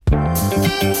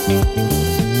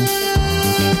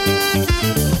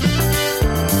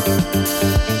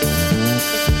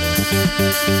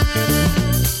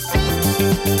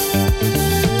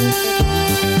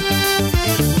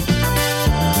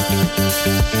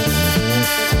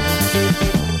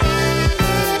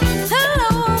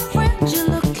Hello, friend, you're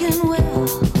looking well.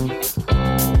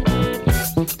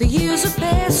 The years have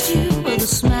passed you with a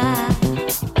smile.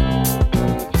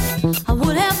 I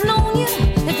would have known you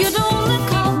if you'd only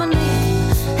called my name.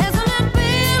 Hasn't it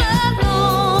been a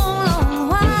long, long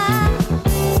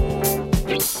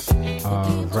while?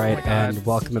 All right, and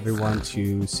welcome everyone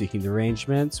to Seeking the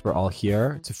Arrangements. We're all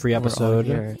here. It's a free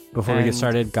episode. Before we get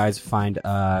started, guys, find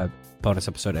a bonus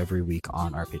episode every week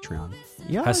on our Patreon.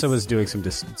 Yes. Hessa was doing some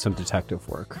detective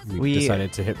work. We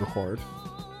decided to hit record.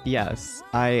 Yes.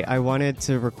 I wanted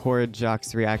to record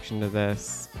Jacques' reaction to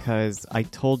this because I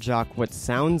told Jacques what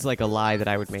sounds like a lie that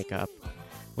I would make up,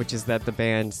 which is that the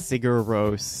band Sigur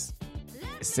Rós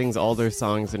sings all their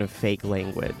songs in a fake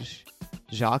language.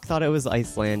 Jacques thought it was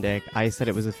Icelandic. I said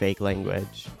it was a fake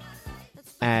language.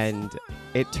 And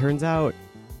it turns out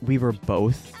we were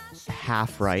both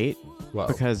half right. Whoa.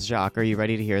 Because, Jacques, are you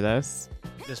ready to hear this?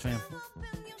 Yes,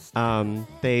 ma'am.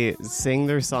 They sing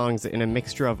their songs in a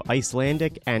mixture of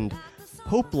Icelandic and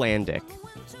Hopelandic,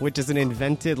 which is an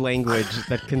invented language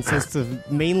that consists of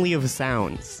mainly of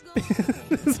sounds.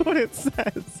 That's what it says.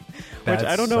 That's which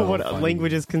I don't know so what funny.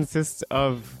 languages consist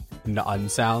of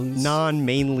Non-sounds?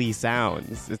 non-mainly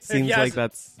sounds. It seems yes. like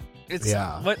that's... It's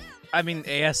Yeah. what I mean.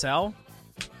 ASL.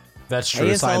 That's true.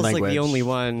 ASL Sign is language. like the only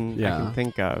one I Yeah. can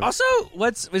think of. Also,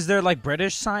 is there like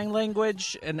British Sign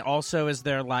Language, and also is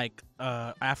there like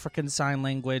African Sign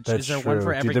Language? That's is there true. one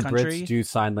for every do the country? Brits do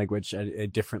sign language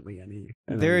differently?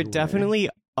 There are definitely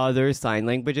other sign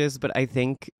languages, but I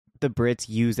think the Brits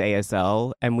use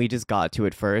ASL, and we just got to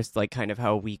it first, like kind of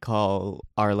how we call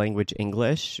our language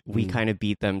English. We kind of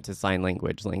beat them to sign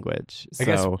language. I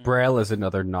guess Braille is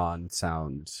another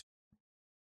non-sound.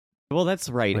 Well, that's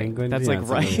writing. Language? That's Yeah,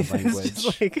 like it's another right. It's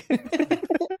just like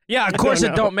Yeah, of course don't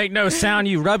it know. don't make no sound.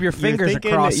 You rub your fingers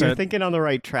across You're it. thinking on the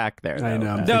right track there. I though. know.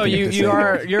 I'm No, thinking at the you same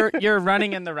are time. you're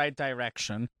running in the right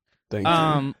direction. Thank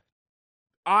you.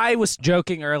 I was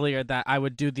joking earlier that I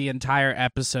would do the entire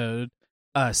episode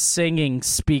singing,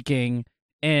 speaking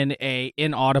in a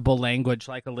inaudible language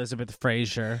like Elizabeth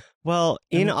Fraser. Well,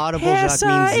 inaudible Yes, Jacques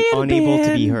means I am unable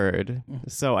to be been. heard.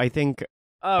 So I think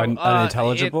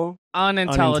Unintelligible?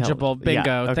 Unintelligible. Bingo.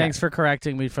 Yeah, okay. Thanks for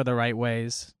correcting me for the right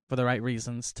ways, for the right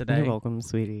reasons today. you're welcome,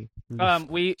 sweetie. We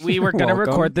were going to welcome.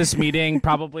 record this meeting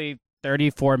probably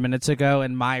 34 minutes ago,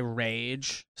 and my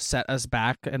rage set us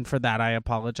back, and for that I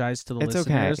apologize to the It's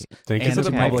okay. listeners. Thank you And for the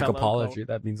okay. public fellow apology.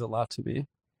 That means a lot to me.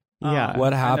 Yeah.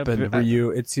 What I know, happened? but- Were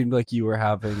you? It seemed like you were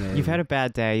having a. You've had a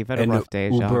bad day. You've had a an rough day,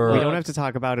 Jacques. Uber- We don't have to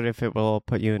talk about it if it will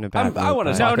put you in a bad I want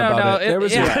to mood, talk No, about no, it. There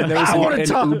was, yeah, there was I wanna an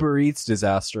talk- Uber Eats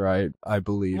disaster, I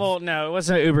believe. Well, no, it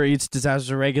wasn't an Uber Eats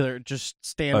disaster, regular, just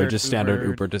standard. standard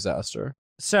Uber disaster.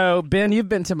 So, Ben, you've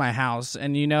been to my house,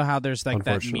 and you know how there's like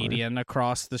that Unfortunately. median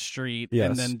across the street, Yes.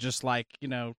 and then just like,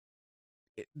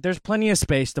 there's plenty of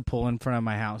space to pull in front of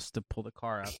my house to pull the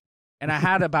car up. And I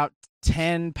had about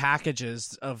 10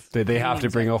 packages of... Did they have to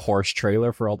bring a horse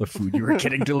trailer for all the food you were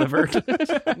getting delivered?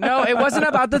 No, it wasn't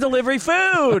about the delivery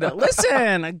food.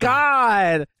 Listen,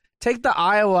 God, take the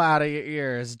Iowa out of your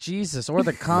ears. Jesus, or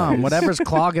the cum, Nice. whatever's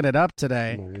clogging it up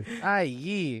today. Nice. Ay,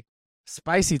 yee.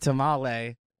 Spicy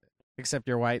tamale. Except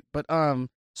you're white. But,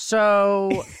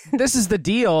 so this is the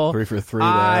deal. 3 for 3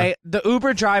 there. The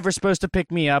Uber driver's supposed to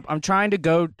pick me up. I'm trying to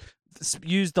go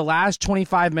use the last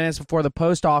 25 minutes before the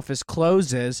post office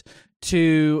closes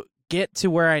to get to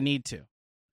where I need to,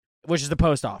 which is the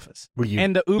post office. Were you,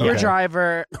 And the Uber Okay.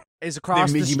 driver is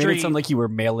across the you street. made it sound like you were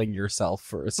mailing yourself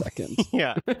for a second.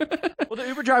 Yeah. Well, the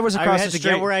Uber driver was I across had the to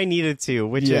street. get where I needed to,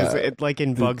 which Yeah. is like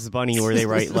in Bugs Bunny where they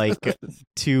write like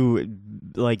to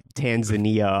like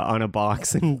Tanzania on a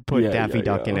box and put Daffy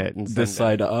Duck in it and this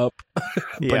send side up.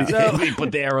 Yeah. But he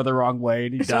put the arrow the wrong way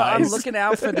and he So dies. I'm looking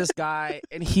out for this guy,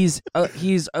 and he's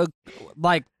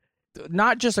like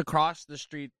not just across the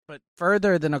street, but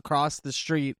further than across the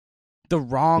street, the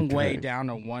wrong way Okay. down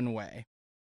a one way.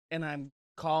 And I'm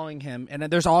calling him, and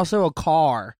there's also a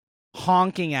car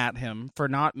honking at him for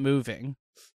not moving.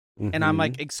 And I'm Mhm.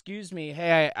 like, excuse me,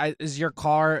 hey, is your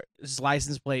car's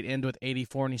license plate end with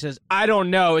 84? And he says, I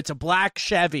don't know. It's a black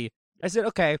Chevy. I said,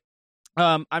 okay.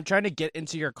 I'm trying to get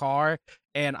into your car,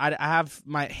 and I have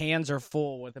my hands are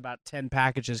full with about 10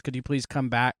 packages. Could you please come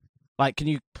back? Like, can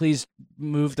you please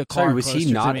move the car? Sorry, was he closer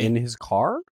to not me? in his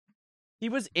car? He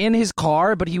was in his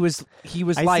car, but he was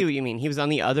I like, see what you mean. He was on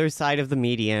the other side of the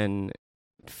median,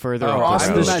 further across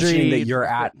up the the road. street.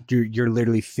 that you're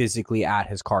literally physically at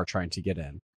his car trying to get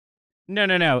in.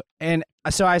 No. And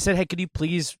so I said, hey, could you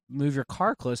please move your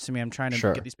car close to me? I'm trying to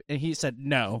Sure. get these. And he said,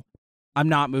 no, I'm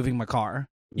not moving my car.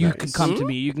 You Nice. can come to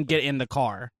me. You can get in the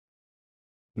car.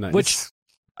 Nice. Which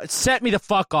set me the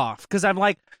fuck off because I'm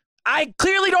like, I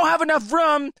clearly don't have enough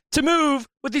room to move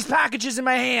with these packages in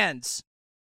my hands.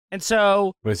 And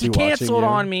so Was he he watching canceled you?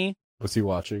 on me. Was he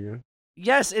watching you?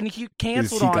 Yes, and he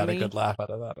canceled He on got me. a good laugh out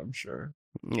of that, I'm sure.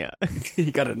 Yeah.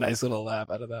 He got a nice little laugh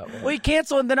out of that one. Well, he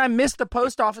canceled, and then I missed the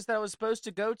post office that I was supposed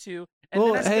to go to, and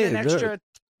Well, then I spent hey, an extra.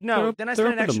 No, then I they're spent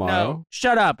an open extra. tomorrow. No,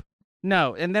 shut up.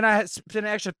 No, and then I had spent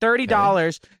an extra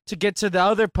 $30 to get to the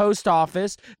other post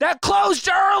office that closed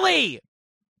early.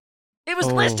 It was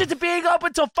Oh. listed to being open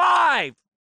until 5.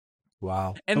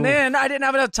 Wow. And then I didn't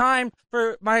have enough time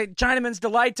for my Chinaman's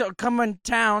Delight to come in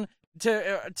town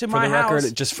to For my the house.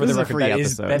 record, just for This the is a record, free that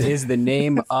is, episode. that is the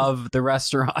name of the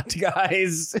restaurant,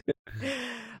 guys.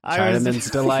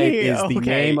 Chinaman's Delight is the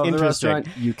name of the interesting. restaurant.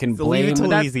 You can So leave blame it to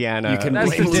That's- Louisiana. you can That's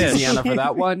blame the dish. Louisiana for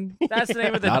that one. That's the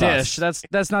name of the Not dish. us.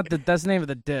 That's not the name of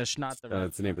the dish, not the.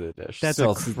 That's the name of the dish. That's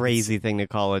Still, a crazy thing to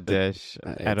call a dish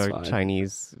at it's a fine.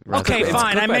 Chinese Okay, restaurant. It's fine.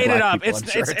 I cooked by made it black up. people, I'm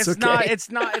sure It's it's not. okay.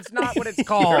 It's not what it's You're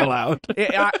called. allowed.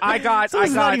 I got. So I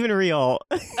it's got. not even real.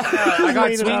 I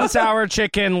got sweet and sour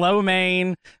chicken, lo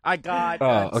mein. I got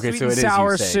Oh, okay, sweet so and it is you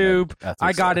sour saying soup. that. That's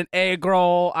I got so. an egg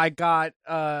roll. I got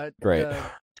Great.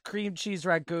 cream cheese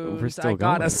We're ragoons. still I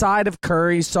got going. a side of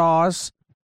curry sauce.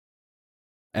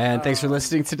 And thanks for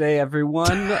listening today, everyone.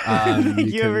 Thank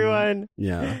you, can- everyone.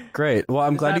 Yeah, great. Well,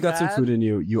 I'm Is glad that you got some bad? food in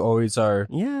you. You always are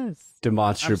Yes.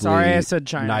 demonstrably I'm sorry, I said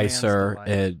China nicer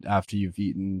Man's Delight. after you've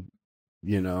eaten.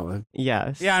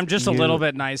 Yes. Yeah, I'm just a You- little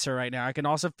bit nicer right now. I can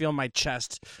also feel my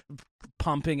chest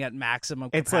pumping at maximum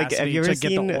It's like, capacity have you ever to get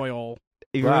seen- the oil.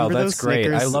 You Wow, remember that's those great.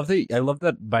 Snickers? I love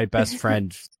that my best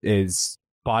friend is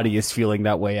body is feeling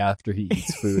that way after he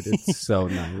eats food. It's so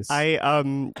nice.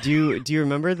 Do you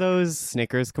remember those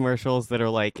Snickers commercials that are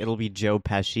like it'll be Joe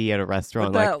Pesci at a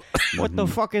restaurant like what the Mhm.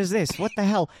 fuck is this? What the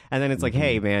hell? And then it's like,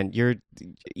 hey man,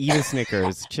 eat a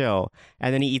Snickers, chill.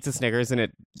 And then he eats a Snickers and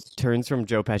it turns from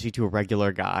Joe Pesci to a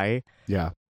regular guy.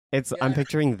 Yeah. I'm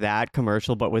picturing that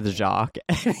commercial but with Jacques.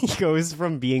 And he goes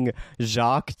from being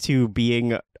Jacques to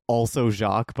being also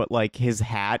Jacques, but like his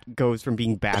hat goes from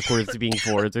being backwards to being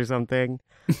forwards or something.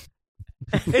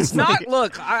 It's not.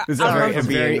 Look, It's Sorry, a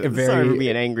very sorry for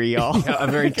being angry, y'all. a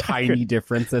very tiny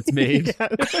difference that's made.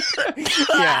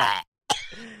 Yeah.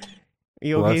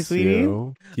 You okay, Bless sweetie?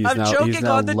 you. He's I'm now, choking he's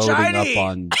now on the loading Chinese.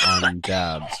 up on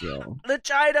dabs, yo. the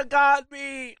China got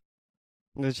me.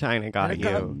 The China got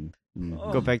you.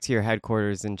 Mm-hmm. Go back to your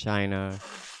headquarters in China,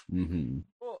 Mm-hmm.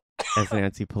 as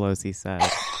Nancy Pelosi said.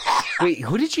 Wait,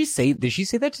 who did she say? Did she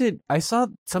say that to? I saw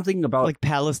something about Like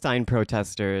Palestine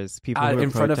protesters, people who are in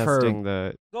front of her- protesting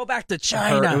the. Go back to her.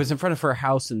 China. It was in front of her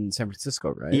house in San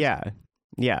Francisco, right? Yeah,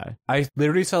 yeah. I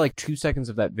literally saw like 2 seconds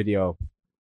of that video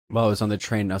while I was on the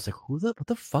train. And I was like, what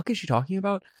the fuck is she talking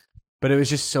about? But it was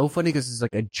just so funny because it's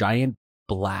like a giant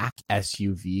black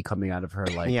SUV coming out of her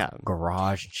like Yeah.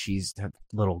 garage. She's a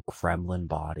little Kremlin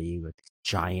body with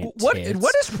giant what tits.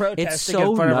 is protesting It's so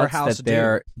in front of her nuts house?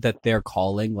 that they're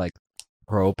calling like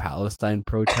pro-Palestine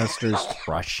protesters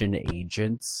Russian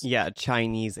agents. Yeah,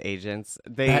 Chinese agents.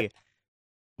 That-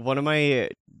 One of my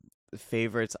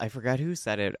favorites, I forgot who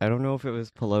said it. I don't know if it was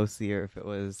Pelosi or if it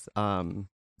was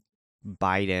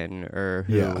Biden or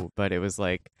who, Yeah. but it was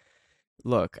like,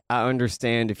 look, I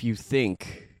understand if you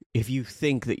think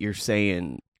that you're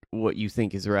saying what you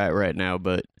think is right now,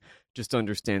 but just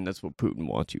understand that's what Putin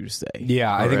wants you to say.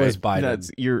 Yeah, I think it was Biden.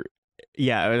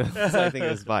 I think it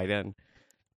was Biden.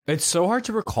 It's so hard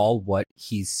to recall what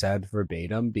he said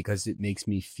verbatim because it makes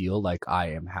me feel like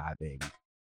I am having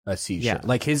a seizure. Yeah.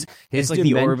 Like his It's like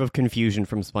the orb of confusion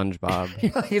from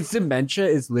SpongeBob. his dementia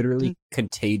is literally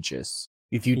contagious.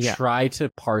 If you Yeah. try to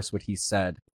parse what he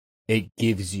said, it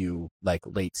gives you like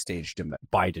late stage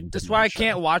Biden. That's why I dementia.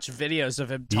 can't watch videos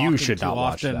of him talking You should too not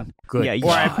watch often. them. Good. Yeah, you Or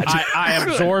God. I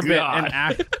absorb it God. and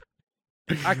act.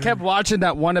 I kept watching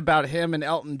that one about him and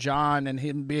Elton John and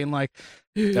him being like,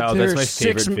 Oh, that's "There's my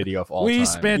favorite 6 video of all we time.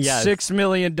 spent Yes. $6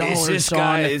 million It's this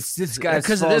guy. It's this guy's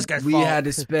because of fault. this guy's we fault. had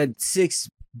to spend $6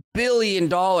 billion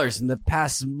in the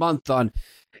past month on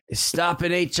is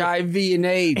stopping HIV and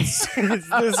AIDS. It's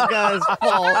this guy's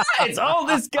fault. It's all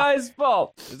this guy's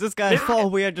fault. It's this guy's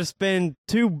fault. We had to spend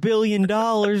 $2 billion in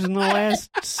the last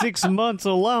 6 months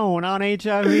alone on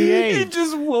HIV He AIDS.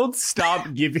 just won't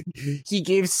stop giving. He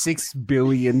gave $6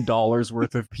 billion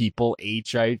worth of people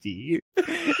HIV. Yeah,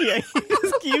 he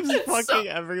just keeps fucking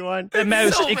everyone. The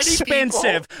most so many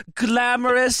expensive,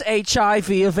 glamorous HIV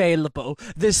available.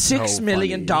 The $6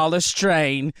 million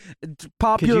strain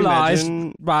popularized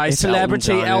imagine by if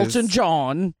celebrity Elton Elton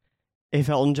John. If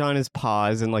Elton John is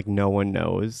paused and like no one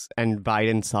knows, and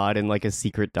Biden saw it in like a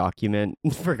secret document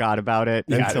and forgot about it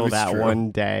Yeah, it until was that true.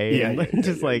 one day, Yeah, and yeah, yeah,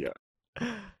 just yeah, like.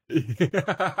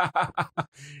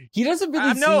 He doesn't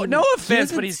really No seem, offense, he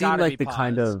doesn't but he's seem gotta like be the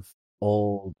kind paused. of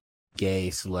old gay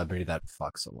celebrity that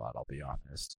fucks a lot. I'll be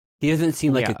honest. He doesn't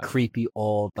seem like a Yeah. creepy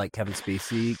old like Kevin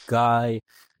Spacey guy.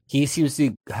 He seems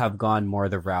to have gone more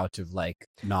the route of like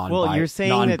Well, you're saying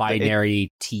that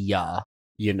non-binary Tia.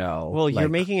 You know. Well, you're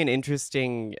like- making an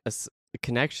interesting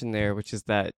connection there, which is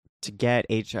that to get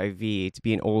HIV, to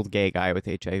be an old gay guy with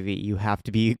HIV, you have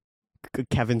to be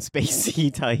Kevin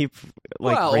Spacey type,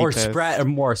 like well, or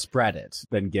rapist. spread it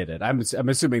than get it. I'm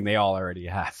assuming they all already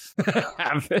have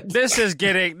it. This is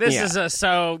getting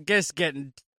Yeah.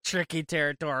 getting tricky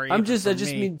territory. I for just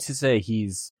me. mean to say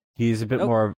he's a bit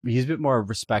Nope. more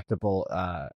respectable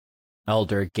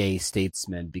elder gay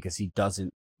statesman because he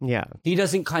doesn't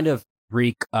kind of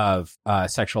reek of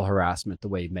sexual harassment the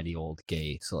way many old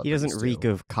gay He celebrities doesn't reek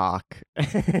do. of cock.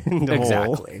 And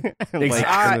Exactly. like, in the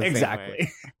same Exactly.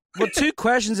 way. Well, two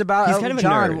questions about He's Elton kind of a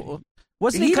John. nerd.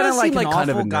 Wasn't He he kind does of like seem an like kind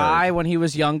of awful a nerd. guy when he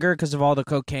was younger because of all the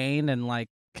cocaine and like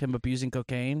him abusing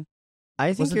cocaine? I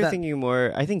think Wasn't you're that- thinking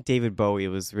more. I think David Bowie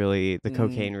was really the Mm.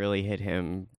 cocaine really hit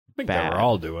him. I think bad. they were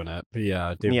all doing it. But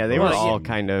yeah, David Yeah, they Bowie were all seemed-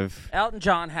 kind of. Elton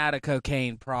John had a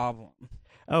cocaine problem.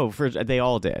 Oh, they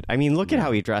all did. I mean, look at Yeah.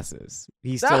 how he dresses.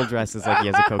 He still dresses like he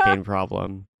has a cocaine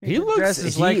problem. He looks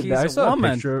dresses like he's I a saw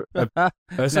woman. A picture,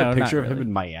 I saw No, a not picture of him really.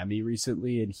 in Miami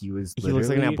recently, and he was He looks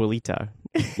like an literally- abuelita.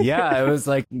 Yeah, it was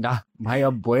like, nah, my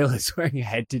abuela is wearing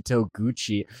head to toe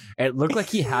Gucci. It looked like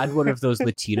he had one of those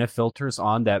Latina filters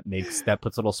on that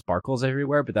puts little sparkles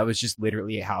everywhere, but that was just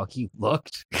literally how he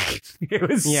looked. It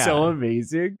was Yeah. so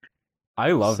amazing.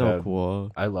 I love so him.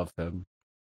 cool. I love him.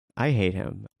 I hate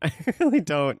him. I really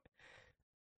don't.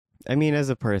 I mean, as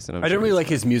a person, I don't really like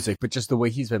his music, but just the way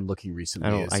he's been looking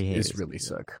recently I hate is his really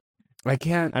music. sick. I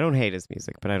can't. I don't hate his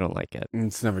music, but I don't like it.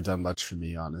 It's never done much for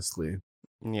me, honestly.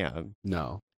 Yeah,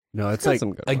 No, it's got like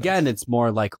some good again, ones. it's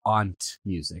more like aunt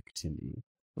music to me.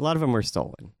 a lot of them were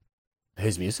stolen.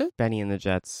 His music? Benny and the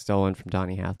Jets stolen from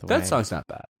Donny Hathaway. That song's not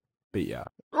bad, but yeah,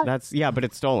 But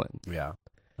it's stolen. yeah.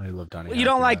 I love Donnie. You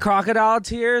don't like Crocodile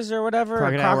Tears or whatever?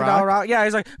 Crocodile Rock? Yeah,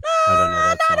 he's like, I don't know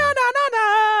that song.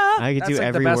 I could That's do like the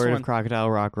every best word one. of Crocodile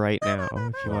Rock right now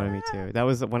if you wanted me to. That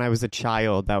was when I was a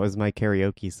child. That was my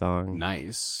karaoke song.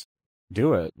 Nice.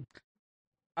 Do it.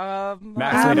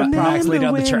 Max I laid out- Max laid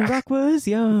remember out the when track. Rock was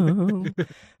young.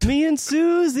 Me and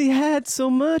Susie had so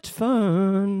much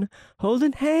fun,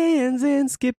 holding hands and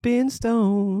skipping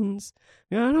stones.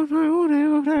 And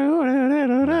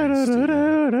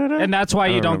that's why I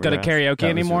you don't don't go to remember karaoke That was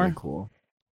anymore? really cool.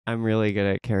 I'm really good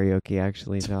at karaoke,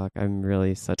 actually, Doc. I'm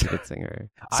really such a good singer.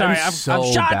 Sorry, I'm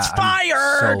shots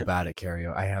fired! I'm so bad at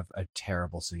karaoke. I have a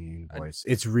terrible singing voice.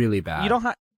 It's really bad.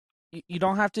 You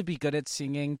don't have to be good at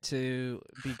singing to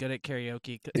be good at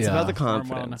karaoke. It's Yeah. about the Perform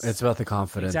confidence. It's about the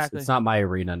confidence. Exactly. It's not my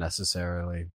arena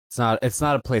necessarily. It's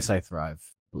not a place I thrive.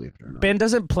 Believe it or not. Ben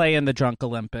doesn't play in the Drunk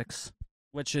Olympics,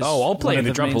 which is I'll play one in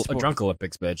of the main drunk, sports. drunk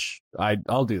Olympics, bitch.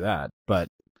 I'll do that. But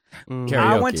Mm. Karaoke,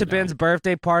 I went to no. Ben's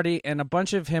birthday party, and a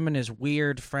bunch of him and his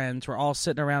weird friends were all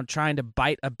sitting around trying to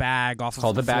bite a bag off it's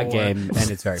called of the the bag floor, game,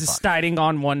 and it's very just fun. standing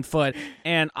on one foot.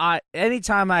 And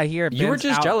anytime I hear You were Ben's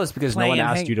just out jealous because no one playing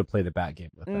asked hang- you to play the bag game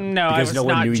with them. No, I because was no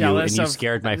one not knew you, jealous and you of-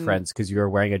 scared my friends because you were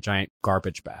wearing a giant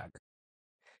garbage bag.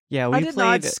 Yeah, I we did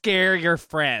not played. scare your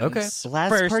friends. Okay. Last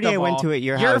First party of I went all. to at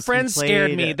your Your house, we friends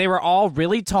scared me. played- They were all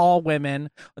really tall women.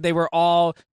 They were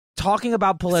all talking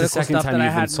about It's the political second stuff time that I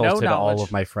you've had no insulted knowledge. all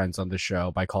of my friends on the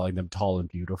show by calling them tall and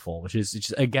beautiful, which is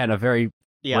just, again, a very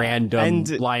Yeah. random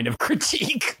And line of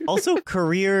critique. also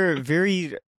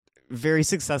very very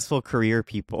successful career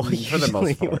people. For the most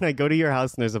Usually, part. when I go to your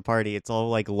house and there's a party, it's all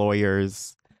like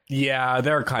lawyers. Yeah,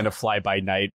 they're kind of fly by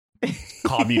night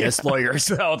communist lawyers,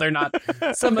 though. They're not.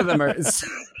 Some of them are.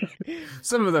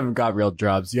 Some of them got real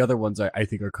jobs. The other ones, I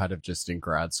think, are kind of just in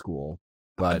grad school.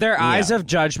 But Their eyes yeah. of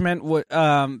judgment would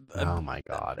oh my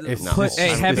god, it's put a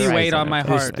heavy Their weight eyes on my of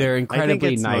It's- heart. They're I think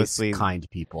incredibly it's nice, mostly- kind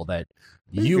people that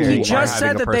They're you very are You just having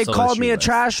said a that they personal called issue me a with.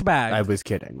 trash bag. I was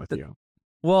kidding with you.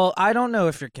 Well, I don't know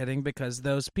if you're kidding because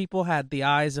those people had the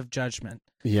eyes of judgment,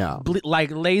 Yeah. like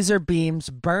laser beams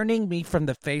burning me from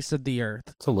the face of the earth.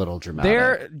 It's a little dramatic.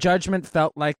 Their judgment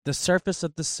felt like the surface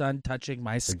of the sun touching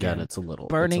my skin, Again, it's a little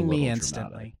burning me dramatic.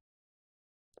 instantly.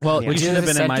 Well, Yeah. you Which should is have a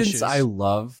been in my sentence shoes. I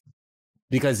love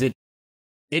because it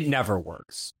never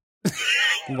works.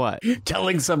 What?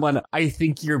 Telling someone, I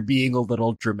think you're being a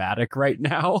little dramatic right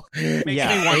now. Makes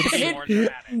Yeah, me want to be it's- more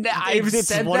dramatic. I've It's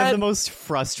said one that. of the most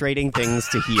frustrating things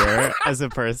to hear as a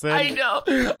person. I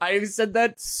know. I've said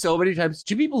that so many times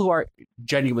to people who are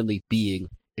genuinely being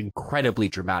incredibly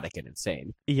dramatic and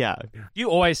insane. Yeah. You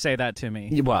always say that to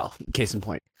me. Well, case in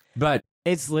point. But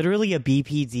It's literally a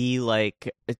BPD like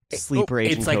sleeper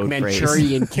agent it's like code phrase.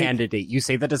 Manchurian candidate. You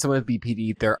say that to someone with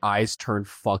BPD, their eyes turn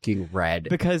fucking red.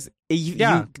 Because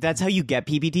Yeah. that's how you get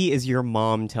PPD is your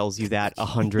mom tells you that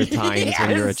 100 times when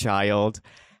you're a Yes. child.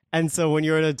 And so when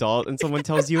you're an adult and someone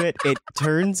tells you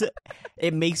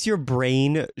it makes your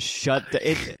brain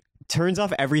it turns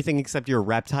off everything except your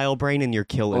reptile brain and your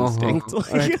kill instinct.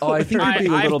 Like, I think you're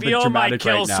being a little bit feel my dramatic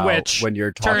kill right now switch when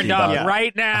you're talking turned about on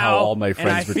right now, how all my and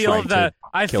friends I were feel trying to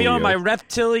I kill feel you. my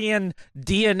reptilian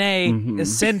DNA Mhm.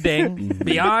 ascending Mhm.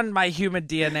 beyond my human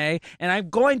DNA, and I'm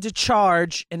going to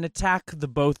charge and attack the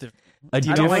both of you. A I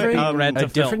don't like different, being read a to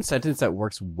film. different sentence that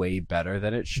works way better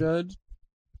than it should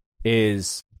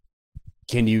is,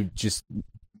 can you just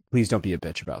please don't be a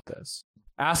bitch about this?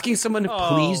 Asking someone to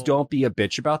please Oh. don't be a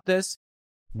bitch about this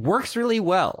works really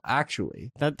well,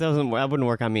 actually. that wouldn't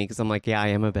work on me because I'm like, yeah, I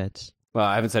am a bitch. Well,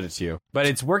 I haven't said it to you, but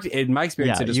it's worked in my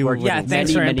experience. Yeah, it has you worked. would- Yeah, with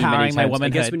thanks many, for many, empowering many my times. I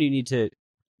guess womanhood. when you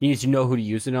need to know who to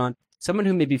use it on. Someone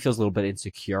who maybe feels a little bit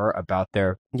insecure about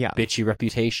their Yeah. bitchy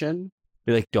reputation.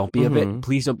 Be like, don't be a Mhm. bitch.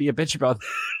 Please don't be a bitch about.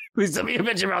 Please don't be a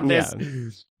bitch about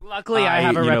this. Luckily, I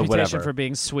have a you know, reputation whatever. for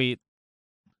being sweet.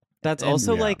 That's And-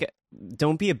 also yeah. like,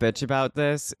 don't be a bitch about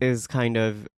this is kind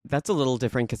of that's a little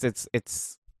different because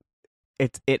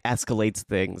it escalates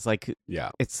things. Like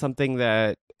Yeah. it's something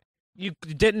that You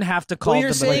didn't have to call Well,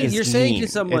 you're them. like, saying- saying it's you're saying mean. to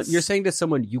someone It's- you're saying to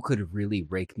someone you could really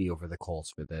rake me over the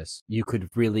coals for this. You could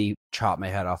really chop my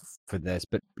head off for this,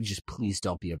 but just please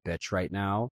don't be a bitch right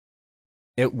now.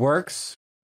 It works.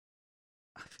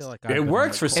 I feel like It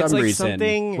works for It's some like reason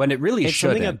something- when it really it's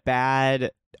shouldn't. something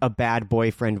a bad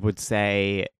boyfriend would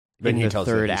say Then in he the tells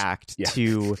you third he's- act yeah.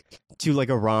 to like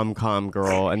a rom-com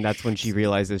girl, and that's when she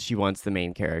realizes she wants the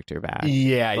main character back.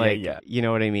 yeah, Like, yeah, you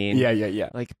know what I mean? yeah, yeah, yeah.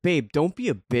 Like, babe, don't be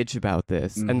a bitch about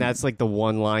this. Mhm. And that's like the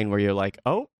one line where you're like,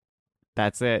 oh,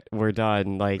 that's it, we're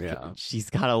done. Like, Yeah. she's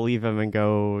got to leave him and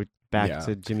go back Yeah.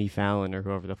 to Jimmy Fallon or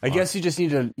whoever the fuck. I guess you just need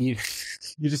to you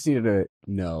just needed to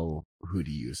know who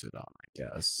to use it on. I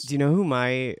guess. Do you know who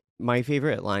my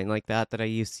favorite line like that I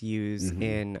used to use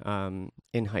Mhm.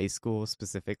 in high school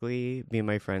specifically? Me and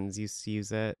my friends used to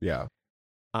use it. Yeah.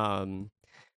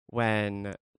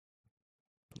 When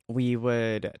we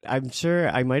would, I'm sure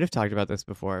I might have talked about this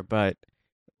before, but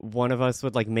one of us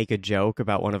would like make a joke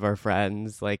about one of our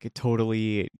friends, like a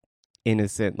totally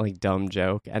innocent, like dumb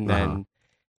joke, and then Uh-huh.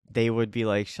 they would be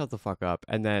like, "Shut the fuck up,"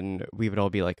 and then we would all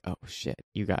be like, "Oh shit,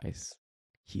 you guys."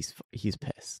 He's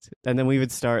pissed, and then we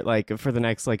would start like for the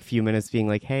next like few minutes being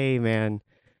like, "Hey man,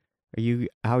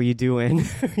 how are you doing?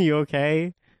 Are you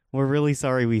okay? We're really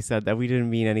sorry we said that. We didn't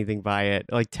mean anything by it."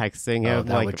 Like texting him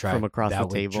that would like drive, from across that the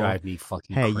would table. drive me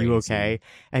fucking Hey, crazy. you okay?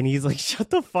 And he's like, "Shut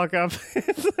the fuck up."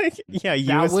 It's like, yeah, you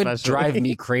That would especially. drive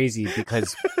me crazy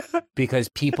because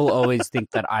people always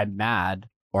think that I'm mad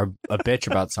or a bitch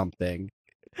about something,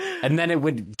 and then it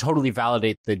would totally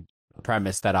validate the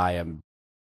premise that I am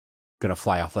gonna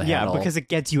fly off the Yeah, handle. because it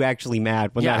gets you actually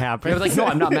mad when that happens. They're like, no,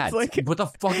 I'm not It's mad. like- What the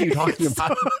fuck are you talking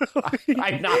about?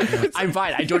 I'm not. I'm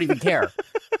fine. I don't even care.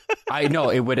 I know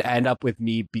it would end up with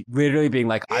me literally being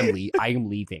like, I am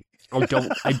leaving.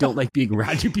 I don't like being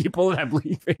around you people, and I'm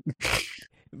leaving.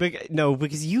 No,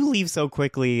 because you leave so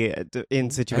quickly in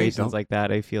situations don't. like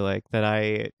that. I feel like that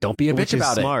I Don't be a Which bitch is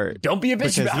about smart, it. Don't be a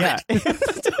bitch because,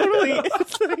 about totally.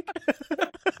 It's like,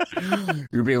 it.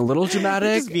 You're being a little you're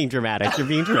dramatic. just being dramatic. You're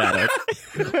being dramatic.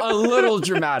 A little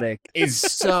dramatic is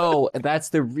so. That's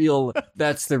the real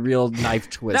knife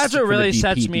twist. That's what for the really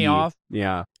sets BPD. me off.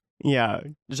 Yeah. Yeah,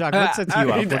 Jacques, what sets you up?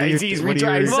 What are your, He's what are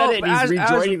your- rejoining. He said it, and he's As-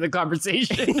 rejoining the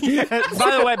conversation.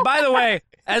 By the way,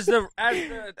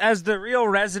 as the real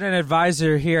resident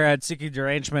advisor here at Seeking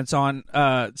Derangements on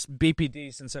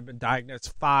BPD, since I've been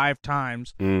diagnosed 5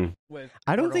 times Mm. with.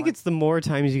 I don't think borderline- it's the more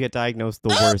times you get diagnosed, the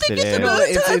worse it is. No,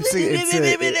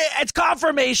 It's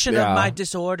confirmation Yeah. of my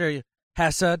disorder.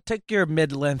 Hessa, take your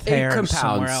mid-length hair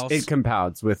somewhere else. It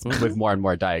compounds with more and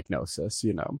more diagnosis.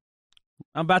 You know.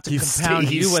 I'm about to He's compound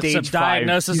he's you with some stage 5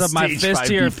 diagnosis he's of my stage fist 5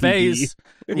 to your BPD. face.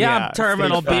 Yeah, I'm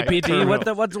terminal stage 5, BPD.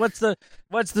 terminal.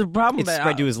 What's the problem? It's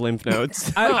spread to his lymph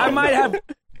nodes. I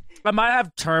might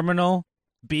have terminal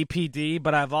BPD,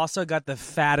 but I've also got the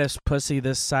fattest pussy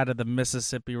this side of the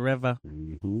Mississippi River,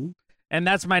 and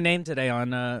that's my name today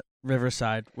on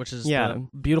Riverside, which is the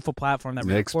beautiful platform that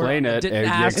we Explain it. Didn't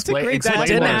ask, It's a great explain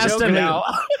didn't that ask joke them now.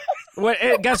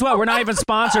 Guess what? We're not even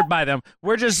sponsored by them.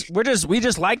 We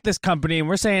just like this company, and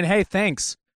we're saying, hey,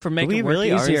 thanks for making We work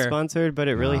really easier. aren't sponsored, but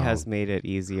it really No. has made it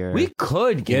easier. We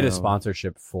could get No. a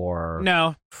sponsorship for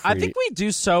No, I free- think we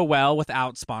do so well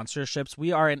without sponsorships.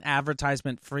 We are an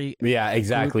advertisement-free. Yeah,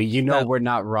 exactly. You know, that- we're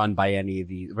not run by any of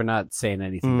these. We're not saying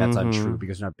anything that's Mhm. untrue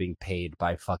because we're not being paid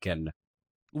by fucking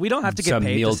We don't have to get some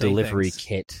paid meal to say delivery things.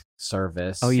 kit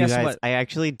service. Oh, you Guess guys, what? I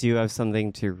actually do have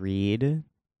something to read.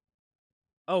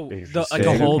 Oh, like a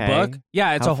Interesting. whole Okay. book?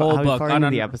 Yeah, it's How a whole how book. far on into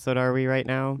an- the episode are we right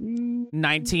now?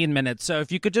 19 minutes. So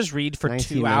if you could just read for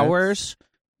 19 2 minutes? hours,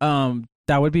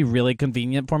 that would be really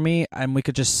convenient for me, and we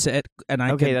could just sit and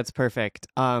I Okay, could. that's perfect.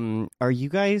 Are you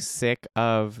guys sick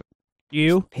of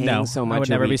You? paying No, so I much would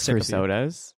never a be week sick for of you.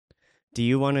 sodas? Do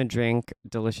you want to drink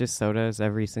delicious sodas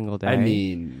every single day? I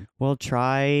mean, well,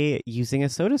 try using a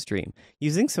soda stream.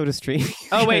 Using soda stream.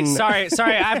 Oh wait, can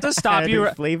sorry. I have to stop add you.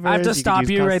 flavors, I have to can stop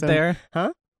use you right custom- there.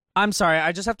 Huh? I'm sorry.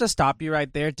 I just have to stop you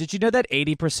right there. Did you know that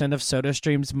 80% of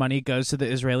SodaStream's money goes to the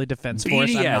Israeli Defense Force?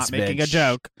 I'm not BDS, making a bitch.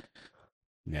 joke.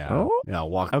 yeah, Oh? yeah.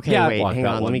 Walk. Okay, Yeah, wait, walk hang that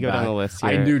on. Let one me go down back. the list here.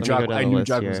 I Let knew me go Jock. down I the knew list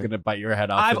Jock here. was gonna bite your head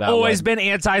off. I've for that always one. been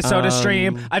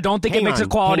anti-SodaStream. I don't think it makes a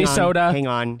quality hang on, soda. Hang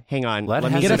on. Let me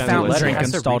Hester- Get go a down the fountain list drink here.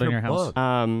 Hester installed read in your her house.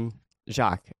 book.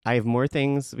 Jacques, I have more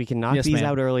things. We can knock Yes, these ma'am.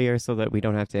 out earlier so that we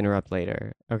don't have to interrupt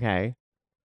later. Okay.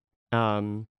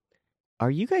 Are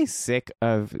you guys sick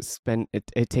of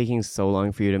it taking so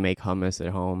long for you to make hummus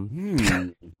at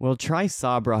home? Well, try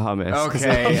Sabra hummus. 'cause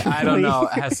Okay, I don't know.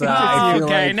 Hessa, I feel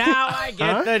Okay, like, now I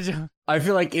get the. I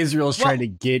feel like Israel's Well- trying to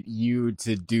get you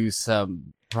to do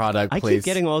some product I place. keep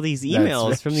getting all these That's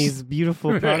emails from very- these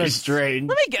beautiful very products. strange.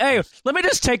 Let me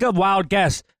just take a wild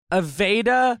guess.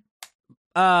 Aveda,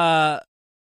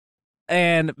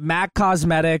 and MAC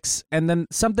Cosmetics, and then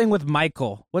something with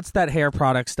Michael. What's that hair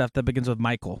product stuff that begins with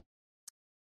Michael?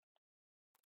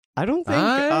 I don't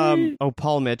think.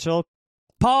 Paul Mitchell.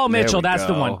 Paul There Mitchell, we that's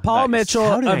the go. one. Paul Nice. Mitchell,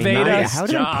 How did I not- Aveda. how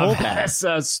did I pull that?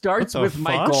 Hessa starts What the with fuck?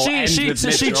 Michael. ends She with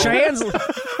she Mitchell.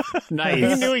 translates. Nice.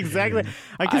 You knew exactly.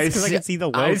 I guess because I see- can see the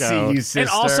logo. I see you, sister. And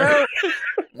also,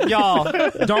 y'all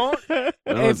don't That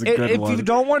was a good if one. you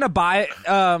don't want to buy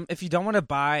if you don't want to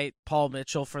buy Paul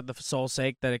Mitchell for the sole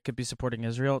sake that it could be supporting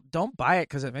Israel, don't buy it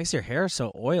because it makes your hair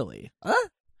so oily.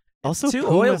 Also, too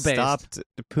Puma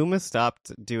oil-based.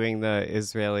 stopped doing the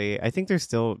Israeli. I think they're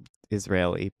still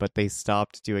Israeli, but they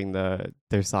stopped doing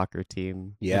their soccer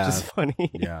team. Yeah. Which is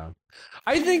funny. Yeah,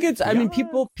 I think it's. I mean,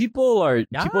 people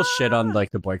shit on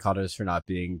like the boycotters for not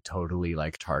being totally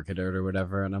like targeted or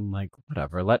whatever, and I'm like,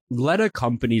 whatever. Let a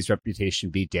company's reputation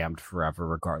be damned forever,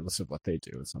 regardless of what they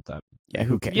do. It's not that. Yeah,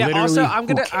 who cares? Yeah, Literally, also, I'm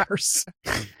who gonna- cares?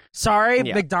 Sorry,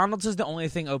 Yeah. McDonald's is the only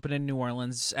thing open in New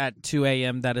Orleans at 2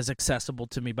 a.m. that is accessible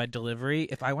to me by delivery.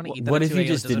 If I want to eat that What at if 2 you a.m.,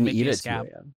 just it doesn't didn't make eat me a at 2 scab.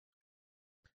 a.m.?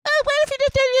 What if you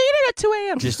just didn't eat it at 2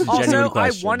 a.m.? Just a genuine Also, I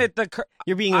question. wanted the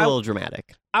You're being a I- little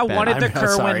dramatic. I Ben, wanted the I'm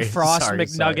Kerwin sorry, Frost sorry,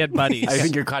 McNugget buddies. I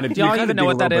think you're kind of. Do y'all you're kind even of know being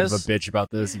what a that little bit is? of a bitch about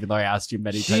this, even though I asked you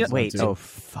many She- times. Wait. not to. Oh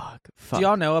fuck. Do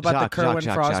y'all know about Jacques, the Kerwin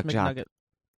Jacques, Frost Jacques, Jacques. McNugget?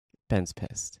 Ben's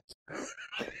pissed.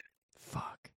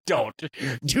 Fuck. Don't.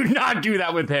 Do not do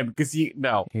that with him, because he.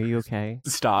 No. Are you okay?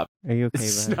 Stop. Are you okay? Ben?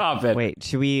 Stop it. Wait,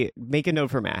 should we make a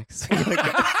note for Max?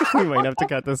 We might have to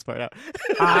cut this part out.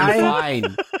 I'm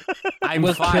fine. I'm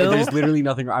will fine. kill There's literally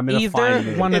nothing. I'm gonna either find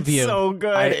it. one of It's you. so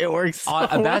good. It works. So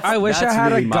I wish I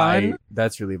had a really gun.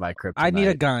 That's really my kryptonite. I need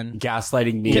a gun.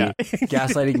 Gaslighting me. Yeah.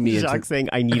 Gaslighting me. Jacques saying,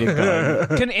 "I need a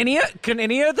gun." Can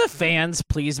any of the fans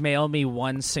please mail me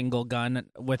one single gun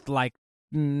with like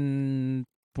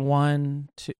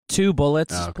two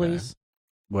bullets, Okay. please?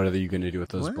 What are you going to do with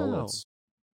those Wow. bullets?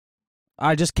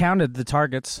 I just counted the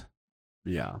targets.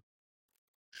 Yeah.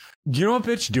 You know what,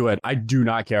 bitch? Do it. I do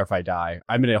not care if I die.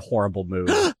 I'm in a horrible mood.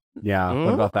 Yeah.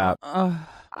 What about that?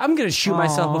 I'm gonna shoot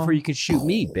myself Aw. before you can shoot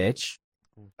me, bitch.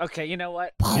 Okay, you know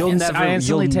what? You'll I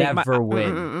instantly you'll take never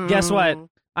win. Guess what?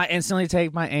 I instantly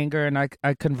take my anger and I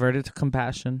convert it to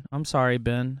compassion. I'm sorry,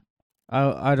 Ben.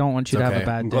 I don't want you to have a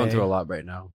bad I'm day. going through a lot right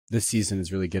now. This season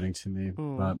is really getting to me,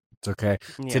 Mm. but it's okay.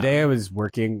 Yeah. Today I was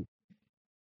working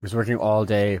all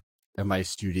day in my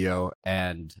studio,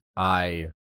 and I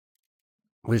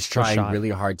was trying shot. really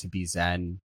hard to be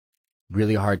zen,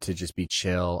 really hard to just be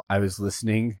chill. I was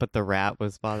listening. But the rat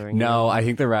was bothering you. No, I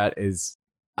think the rat is.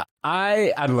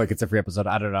 I don't know, like it's a free episode.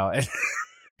 I don't know.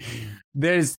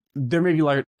 There may be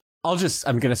like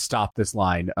I'm gonna stop this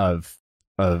line of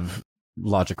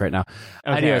logic right now.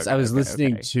 Anyways, I was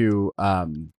listening to a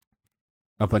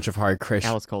bunch of Hare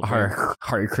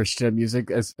Krishna music,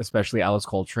 especially Alice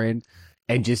Coltrane,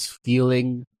 and just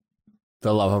feeling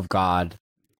the love of God.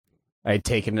 I had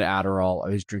taken an Adderall. I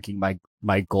was drinking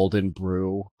my golden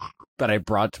brew that I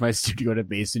brought to my studio in a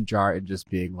mason jar, and just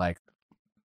being like,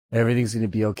 everything's gonna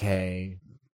be okay.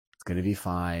 It's gonna be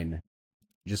fine.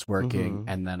 Just working.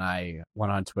 And then I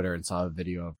went on Twitter and saw a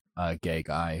video of a gay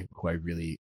guy who I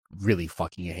really, really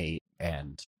fucking hate,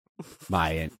 and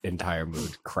my entire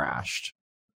mood crashed.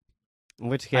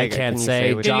 Which gay I guy? can't Can you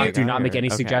say. which Doc, gay do guy not make or- any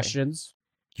okay. suggestions.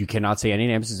 You cannot say any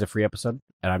names. This is a free episode,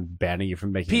 and I'm banning you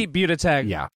from making. Pete Buttigieg.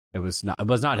 Yeah, it was not. It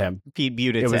was not him. Pete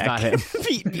Buttigieg. It was not him.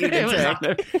 Pete It was not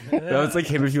Buttigieg. him. That was like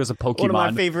him if he was a Pokemon. One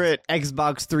of my favorite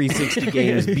Xbox 360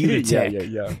 games,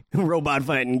 Buttigieg. yeah. Robot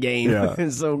fighting game. Yeah.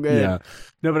 It's so good. Yeah.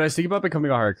 No, but I was thinking about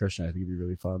becoming a Hare Krishna. I think it'd be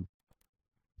really fun.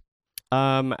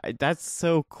 That's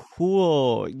so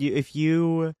cool. If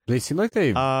you They seem like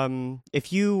they.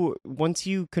 once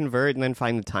you convert and then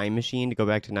find the time machine to go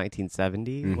back to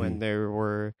 1970 when there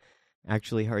were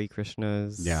actually Hare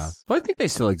Krishnas But I think they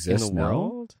still in exist the now.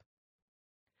 world.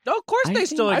 No, of course I they think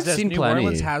still I've exist. seen New plenty.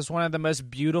 Orleans has one of the most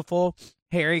beautiful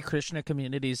Hare Krishna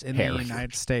communities in the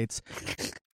United States.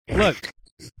 Look,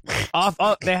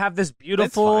 they have this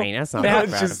beautiful. That's fine. That's not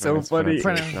That's bad just of so a funny.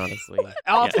 pronunciation, honestly.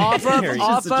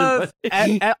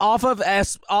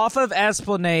 Off of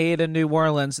Esplanade in New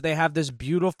Orleans, they have this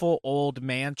beautiful old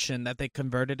mansion that they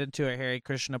converted into a Hare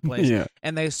Krishna place, Yeah.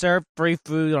 and they serve free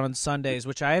food on Sundays,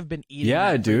 which I have been eating.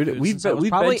 Yeah, that free dude. food We've since I was been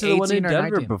probably to the one in 18 or Denver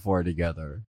 19. before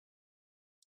together.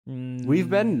 We've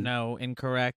been- no,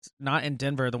 incorrect. Not in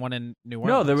Denver. The one in New Orleans.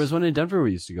 No, there was one in Denver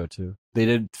we used to go to. They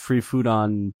did free food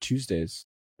on Tuesdays.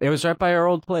 It was right by our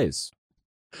old place.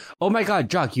 Oh my God,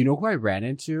 Jock, you know who I ran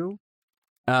into?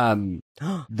 One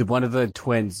of the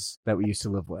twins that we used to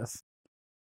live with.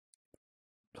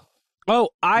 Oh,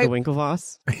 The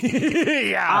Winklevoss?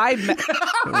 Yeah. I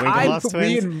Winklevoss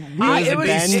twins?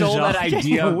 They stole that Jacques.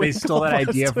 idea. They stole that Winklevoss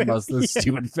idea from us, those twins.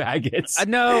 stupid faggots.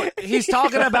 no, he's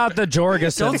talking about the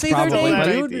Jorgensen. Don't say their probably. name, Bad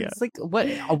dude. idea. It's like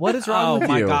what is wrong Oh with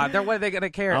my you? God! What are they gonna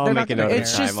care? I'll They're make not a gonna note of care. it.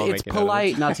 It's just I'll it's make a note of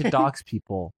polite not to dox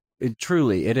people. It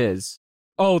truly it is.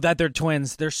 Oh, that they're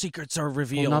twins. Their secrets are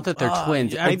revealed. Well, not that they're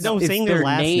twins. yeah, I It's- know it's saying their their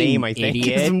last name, I think.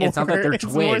 idiot. Is more, It's not that they're it's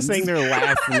more twins. saying their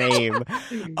last name.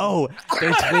 Oh,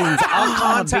 they're twins.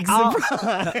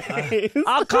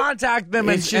 I'll contact them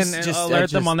and, It's just- and just- alert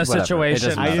it's them on the just whatever. It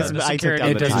situation. doesn't matter. I took Security. down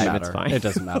It the doesn't time. matter. It's fine. It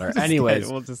doesn't matter. Just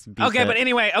Anyways, we'll just beat Okay, it. but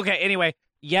anyway,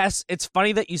 yes, it's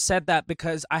funny that you said that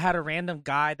because I had a random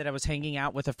guy that I was hanging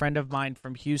out with, a friend of mine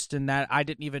from Houston that I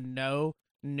didn't even know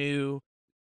knew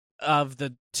of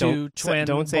the two twin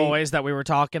don't say- boys that we were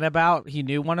talking about. He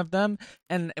knew one of them,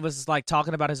 and it was like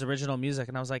talking about his original music,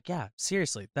 and I was like, yeah,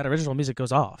 seriously, that original music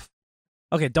goes off.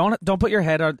 Okay, don't put your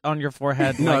head on your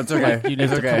forehead. no, like- it's okay. like you need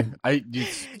It's to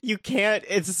okay. You can't.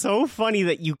 It's so funny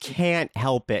that you can't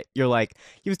help it. You're like,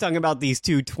 he was talking about these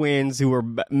two twins who were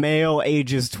male,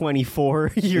 ages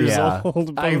 24 years Yeah.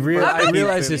 old. I both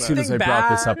realized in as soon that. as I brought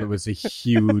this up, it was a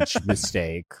huge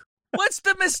mistake. What's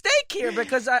the mistake here?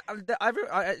 Because I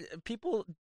people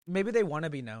maybe they want to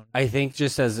be known. I think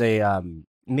just as a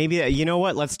Maybe you know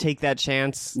what? Let's take that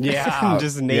chance. Yeah.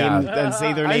 just name Yeah. and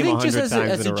say their I name think 100 just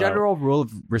times as in a row. general rule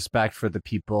of respect for the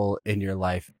people in your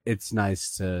life, it's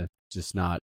nice to just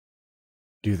not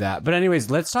do that. But anyways,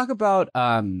 let's talk about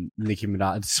Nicki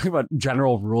Minaj. Let's talk about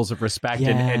general rules of respect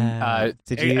and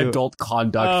Did you- adult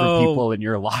conduct Oh. for people in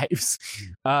your lives.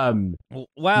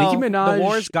 Well, Nicki Minaj, the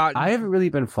war's got. I haven't really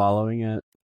been following it.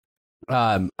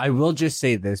 I will just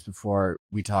say this before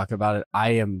we talk about it.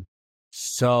 I am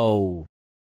so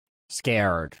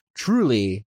scared,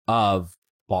 truly, of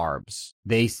barbs.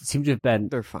 They seem to have been,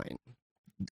 They're fine.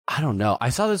 I don't know. I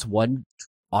saw this one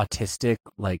autistic,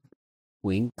 like,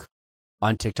 wink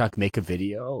on TikTok make a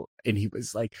video, and he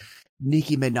was like,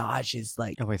 Nicki Minaj is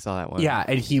like, Oh, I saw that one. yeah,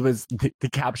 and he was, the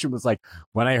caption was like,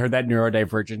 when I heard that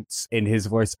neurodivergence in his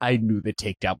voice, I knew the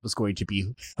takedown was going to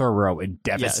be thorough and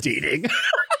devastating.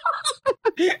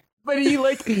 But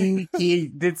he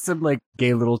did some like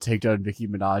gay little takedown of Nicki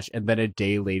Minaj, and then a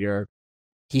day later,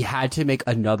 he had to make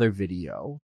another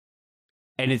video,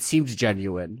 and it seemed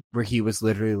genuine, where he was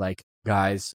literally like,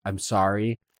 guys, I'm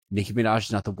sorry. Nicki Minaj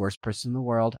is not the worst person in the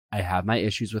world. I have my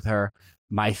issues with her.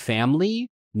 My family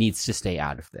needs to stay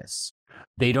out of this.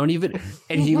 They don't even,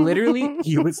 and he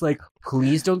was like,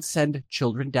 please don't send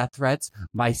children death threats.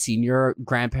 My senior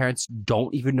grandparents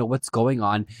don't even know what's going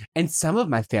on. And some of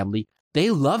my family,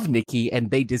 they love Nicki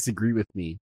and they disagree with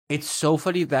me. It's so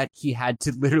funny that he had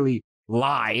to literally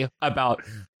lie about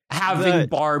having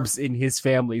barbs in his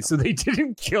family so they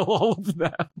didn't kill all of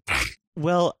them.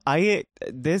 Well,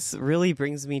 this really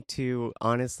brings me to,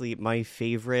 honestly,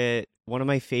 one of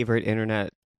my favorite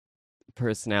internet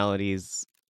personalities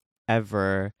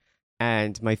ever,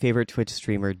 and my favorite Twitch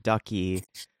streamer, Ducky,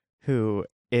 who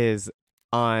is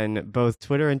on both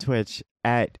Twitter and Twitch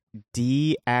at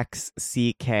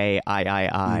DXCKIII.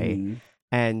 Mm-hmm.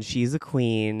 And she's a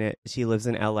queen. She lives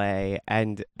in LA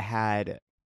and had,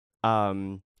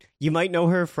 you might know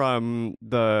her from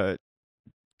the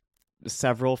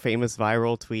several famous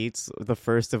viral tweets. The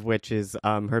first of which is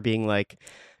her being like,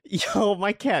 "Yo,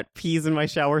 my cat pees in my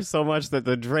shower so much that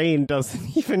the drain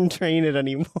doesn't even drain it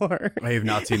anymore." I have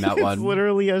not seen that one. It's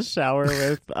literally a shower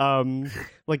with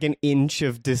like an inch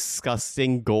of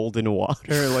disgusting golden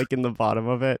water like in the bottom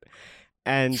of it.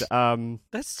 And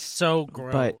that's so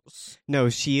gross. But no,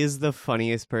 she is the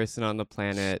funniest person on the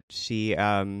planet. She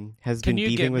has been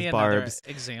beefing with barbs,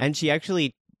 and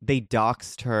they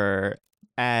doxed her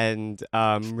and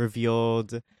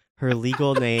revealed her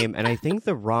legal name and I think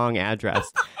the wrong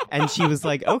address. And she was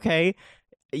like, "Okay,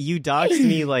 you doxed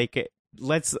me, like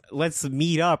let's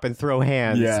meet up and throw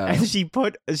hands." Yeah. And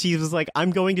she was like, "I'm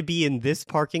going to be in this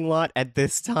parking lot at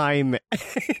this time."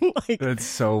 Like, that's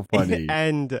so funny.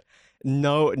 And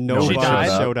no Nobody barbs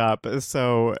showed up.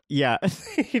 So yeah,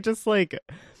 she just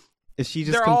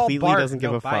completely doesn't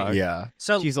give a fuck. Yeah.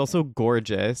 So she's also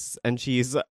gorgeous, and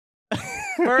she's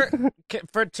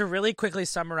to really quickly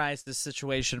summarize this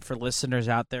situation for listeners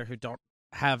out there who don't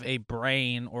have a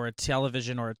brain or a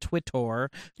television or a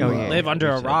Twitter, live under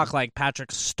a rock like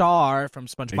Patrick Star from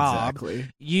SpongeBob. Exactly.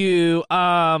 You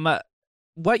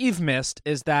what you've missed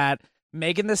is that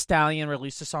Megan Thee Stallion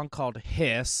released a song called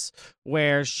Hiss,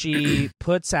 where she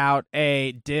puts out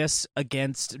a diss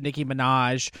against Nicki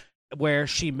Minaj, where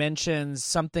she mentions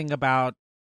something about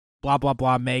blah, blah,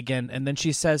 blah, Megan, and then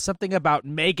she says something about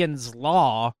Megan's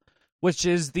Law, which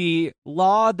is the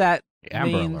law that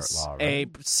means law, right?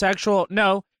 a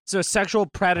sexual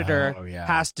predator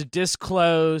has to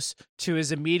disclose to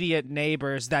his immediate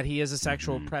neighbors that he is a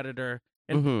sexual predator.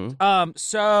 And,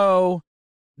 so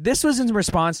this was in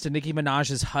response to Nicki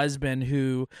Minaj's husband,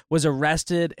 who was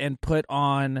arrested and put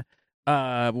on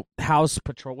house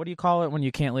patrol. What do you call it when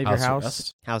you can't leave your house?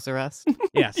 Arrest? House arrest.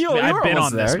 Yes, You I've were been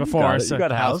almost on this there. before. You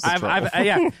got house patrol.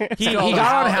 He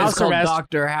got on house arrest.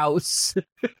 Dr. House.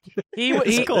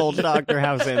 It's called Dr.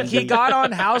 House. He got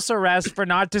on house arrest for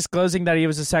not disclosing that he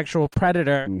was a sexual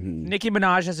predator. Mm-hmm. Nicki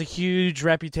Minaj has a huge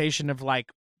reputation of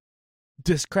like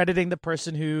discrediting the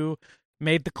person who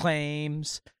made the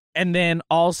claims, and then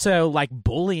also like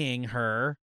bullying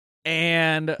her.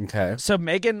 And so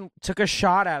Megan took a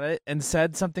shot at it and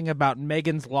said something about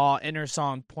Megan's Law in her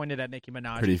song pointed at Nicki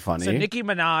Minaj. Pretty funny. So Nicki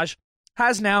Minaj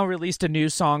has now released a new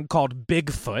song called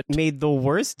Bigfoot. Made the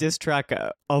worst diss track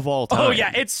of all time. Oh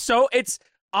yeah, it's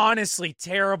honestly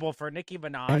terrible for Nicki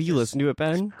Minaj. Have you listened to it,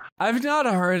 Ben? I've not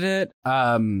heard it.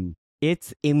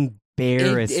 It's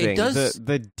embarrassing. It does,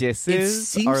 the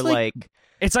disses are like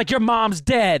it's like your mom's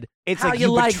dead. It's How like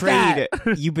you like betrayed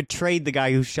that? You betrayed the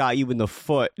guy who shot you in the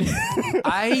foot. You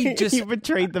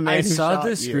betrayed the man. I who saw shot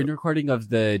the you. screen recording of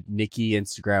the Nicki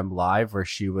Instagram live where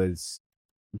she was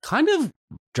kind of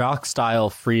jock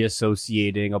style free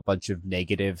associating a bunch of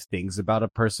negative things about a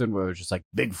person, where it was just like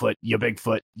Bigfoot,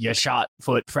 you shot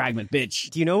foot fragment, bitch.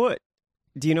 Do you know what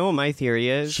my theory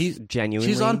is? She's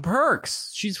genuinely. She's on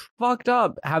perks. She's fucked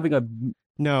up having a.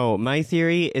 No, my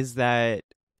theory is that,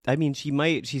 I mean,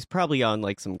 she's probably on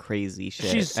like some crazy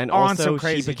shit. She's and on also some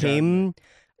crazy she became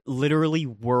literally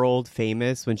world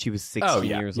famous when she was 16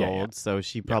 years old. Yeah. So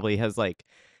she probably has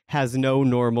no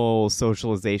normal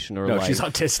socialization or life. She's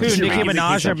autistic. Who, Nicki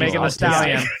Minaj or Megan Thee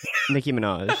Stallion? Nicki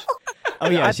Minaj. Oh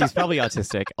yeah, she's probably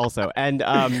autistic also. And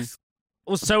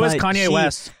well, so is Kanye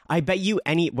West. I bet you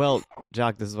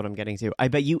Jock, this is what I'm getting to. I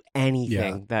bet you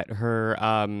anything that her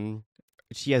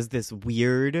she has this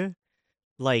weird,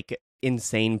 like,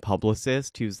 insane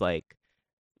publicist who's like,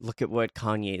 look at what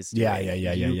Kanye's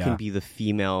doing. You can be the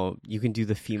female. You can do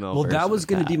the female. Well, that was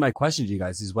going to be my question to you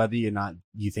guys: is whether or not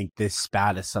you think this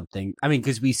spat is something. I mean,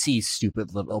 because we see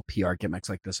stupid little PR gimmicks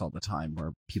like this all the time,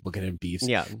 where people get in beefs.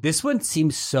 Yeah, this one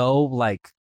seems so like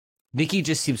Nicki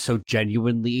just seems so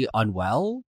genuinely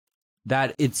unwell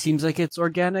that it seems like it's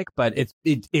organic, but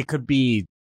it could be.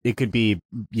 It could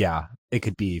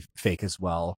be fake as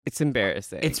well. It's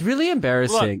embarrassing. It's really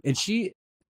embarrassing. Look, and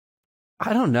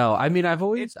I don't know. I mean, I've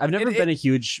never been a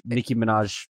huge Nicki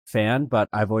Minaj fan, but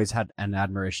I've always had an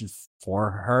admiration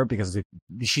for her because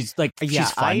she's like,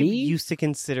 she's funny.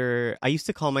 I used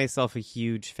to call myself a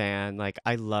huge fan. Like,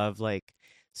 I love like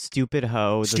Stupid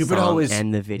Ho, the Stupid song Ho is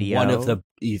and the video.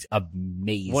 Is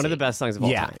amazing. One of the best songs of all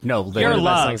Yeah, time. no, One literally. of the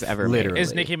best Love songs ever Literally. made.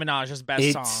 Is Nicki Minaj's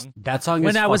best song. That song When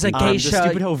is I was a fucking- gay The show,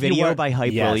 Stupid Ho you video were- by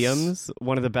Hype Yes. Williams,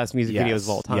 one of the best music Yes, videos of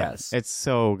all time. yes. It's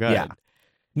so good. Yeah.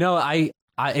 No,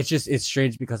 it's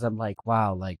strange because I'm like,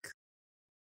 wow, like,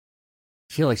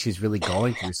 I feel like she's really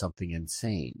going through something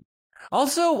insane.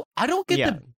 Also, I don't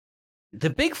get the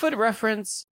Bigfoot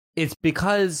reference. It's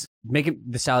because Megan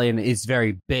Thee Stallion is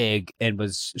very big and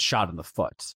was shot in the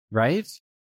foot, right?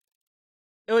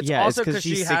 It's Yeah, it's also 'cause because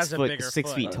she's she has a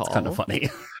 6 bigger feet foot. tall. It's kind of funny.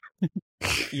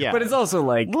 Yeah. But it's also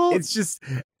like, Well, it's just,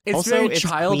 it's also, very it's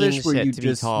childish queen where you shit to be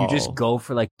just tall. go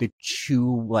for like the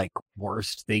two like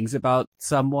worst things about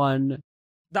someone.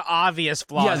 The obvious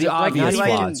flaws. Yeah, the Like, obvious not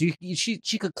even- flaws.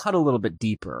 She could cut a little bit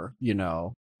deeper, you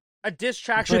know. A diss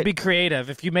track should But- be creative.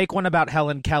 If you make one about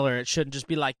Helen Keller, it shouldn't just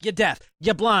be like, you're deaf,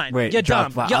 you're blind, Wait, you're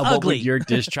Jock, dumb, you're what ugly. would your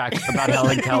diss track about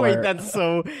Helen Keller? Wait, that's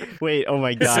so. Wait, oh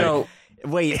my god. So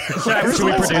Wait, Should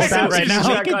we produce that right now? Diss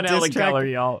track on Helen Keller,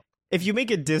 y'all. If you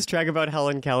make a diss track about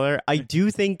Helen Keller, I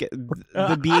do think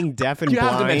the being deaf and You have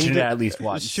to blind mention it at least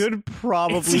once. should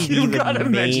probably You be gotta the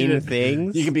mention main it.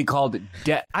 things. You can be called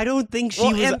I don't think she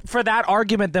Well, was. and for that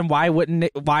argument, then why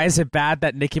is it bad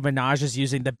that Nicki Minaj is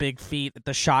using the big feet,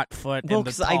 the shot foot, Well, and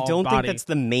the because I tall don't body? think that's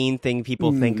the main thing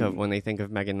people think of Hmm. when they think of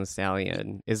Megan Thee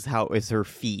Stallion is her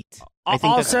feet. I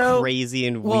think Also- that's crazy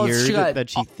and Well, weird she got- that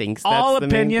she thinks all that's the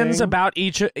main opinions thing. about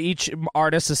each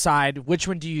artist aside, which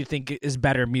one do you think is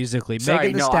better musically? Sorry,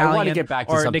 Megan Thee no, I Stallion want to get back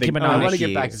to or something. Nicki I want Minaj? to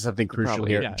get back to something crucial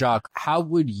Probably, here. yeah. Jock, how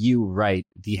would you write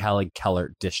the Helen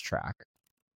Keller diss track?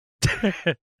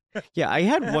 Yeah, I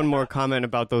had one more comment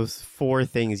about those 4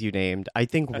 things you named. I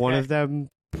think one Okay. of them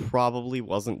probably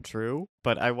wasn't true,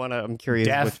 but I'm curious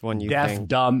which one you deaf, think.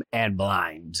 dumb, and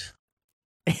blind.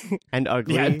 And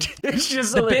ugly. Yeah, it's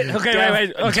just The a bit- deaf, okay,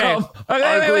 wait, okay. dumb,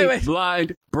 Okay, ugly, wait.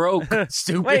 blind, broke,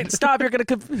 stupid. Wait, stop! You're gonna.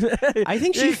 I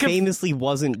think she famously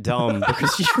wasn't dumb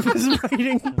because she was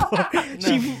writing books.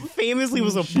 She famously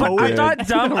was a But poet. I thought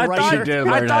dumb. I Right. thought, She did learn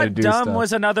I how to thought do dumb stuff.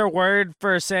 was another word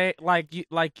for say like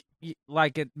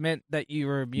it meant that you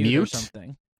were mute, or Mute?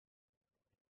 something.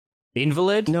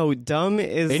 Invalid? No, dumb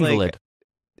is Invalid. like.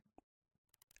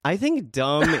 I think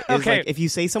dumb is Okay. like if you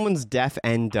say someone's deaf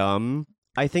and dumb.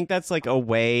 I think that's like a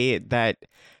way that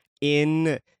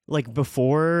in like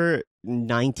before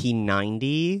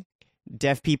 1990,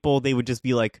 deaf people they would just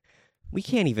be like, we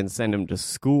can't even send him to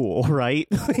school, right?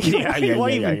 Like, Yeah, yeah, why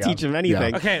yeah, even yeah. teach him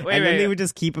anything? Okay, wait, and then wait. they would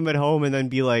just keep him at home and then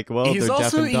be like, well, He's they're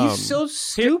also deaf and dumb. he's so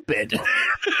stupid.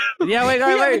 Yeah, wait,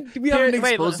 we haven't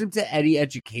wait, exposed him to any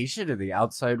education in the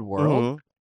outside world. Mhm.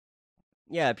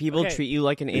 Yeah, people Okay. treat you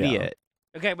like an idiot.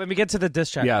 Okay, when we get to the diss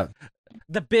track, Yeah.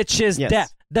 the bitch is Yes. deaf.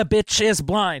 The bitch is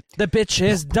blind. The bitch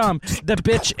is dumb. The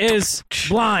bitch is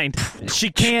blind.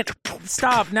 She can't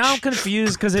stop. Now I'm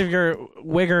confused because of your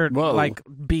wigger Whoa. like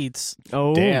beats.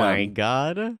 Oh Damn. my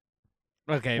god!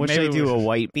 Okay, What should maybe I do? A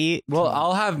white beat? Well,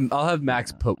 I'll have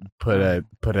Max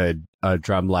put a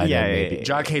drum line Yeah, in. yeah, Maybe yeah,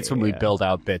 Jock hates when we yeah. build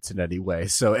out bits in any way,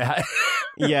 so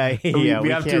yeah, we we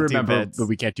have to can't remember do bits. that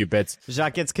we can't do bits.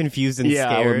 Jacques gets confused and Yeah,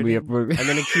 scared, when and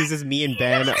then accuses me and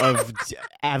Ben of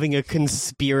having a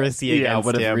conspiracy Yeah, against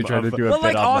whenever him. we try to of- do a Well, bit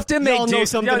like on often they Y'all do know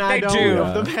something yeah, I they don't do.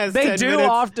 of the past They 10 do minutes.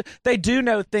 often. They do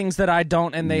know things that I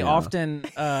don't, and they Yeah. often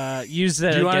use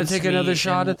that. Do you want want to take another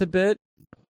shot at the bit?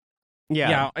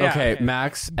 Yeah, Okay,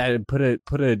 Max, put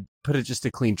a just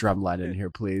a clean drum line in here,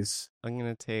 please. I'm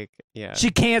gonna take. Yeah,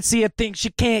 She can't see a thing. She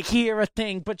can't hear a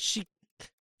thing, but she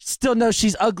still knows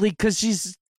she's ugly because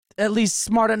she's at least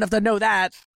smart enough to know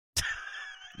that.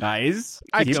 Nice.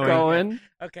 I Keep keep going.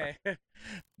 Okay.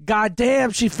 God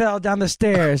damn, she fell down the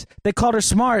stairs. They called her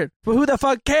smart, but who the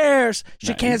fuck cares? She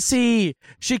Nice. can't see.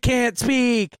 She can't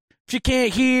speak. She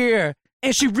can't hear.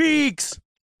 And she reeks.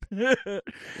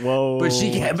 whoa. But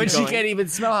she can't. But Keep she going. can't even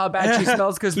smell how bad she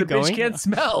smells because the Keep bitch going. can't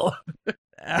smell.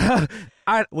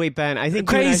 Wait, Ben. I The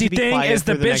think you and I crazy should be thing quiet is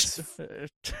the for bitch.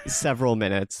 next several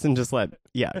minutes and just let.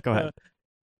 Yeah, go ahead.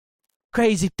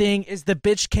 Crazy thing is the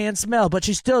bitch can't smell, but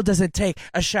she still doesn't take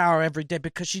a shower every day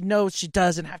because she knows she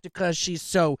doesn't have to because she's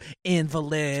so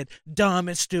invalid, dumb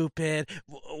and stupid.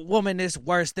 Woman is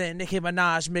worse than Nicki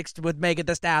Minaj mixed with Megan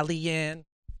Thee Stallion.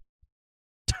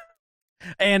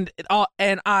 and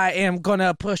I am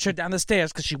gonna push her down the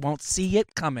stairs because she won't see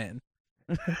it coming.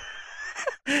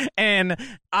 And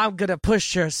I'm gonna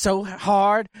push her so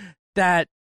hard that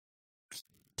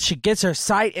she gets her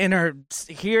sight and her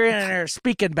hearing and her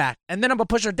speaking back. And then I'm going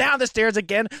to push her down the stairs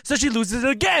again so she loses it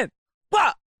again.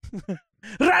 What?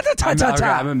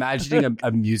 I'm imagining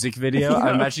a music video.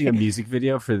 I'm imagining a music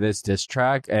video for this diss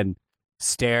track, and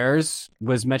stairs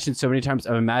was mentioned so many times.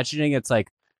 I'm imagining it's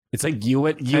like It's like you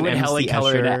and MC Helen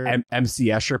Keller in Escher. an MC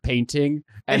Escher painting,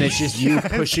 and it's just you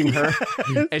pushing her.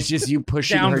 It's just you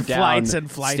pushing Down her down flights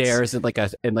and flights. stairs in like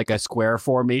a square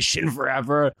formation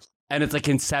forever. And it's like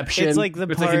Inception. It's like the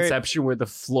it's part- like Inception where the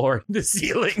floor and the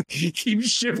ceiling keep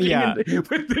shifting Yeah.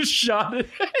 with the shot.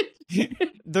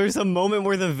 There's a moment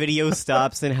where the video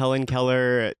stops and Helen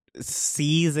Keller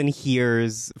sees and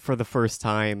hears for the first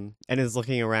time and is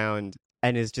looking around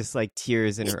and is just like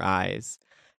tears in her eyes.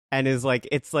 And is like,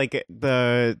 it's like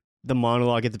the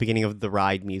monologue at the beginning of the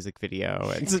Ride music video.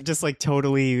 It's just like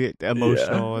totally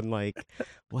emotional and like,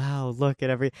 wow, look at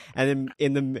every. And then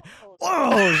in the.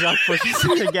 Whoa! Jacques pushes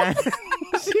her again.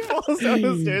 She falls down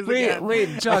the stairs again.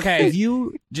 Wait, Chuck. Okay. If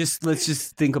you let's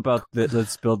just think about that.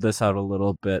 Let's build this out a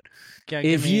little bit.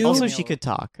 If you- Also, she could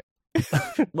talk.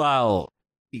 Well,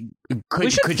 we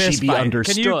could should she fist be fight.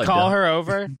 understood? Can you call her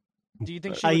over? Do you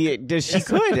think she would? She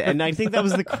could, and I think that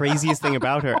was the craziest thing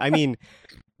about her. I mean,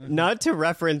 not to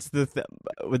reference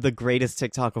the greatest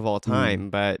TikTok of all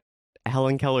time, but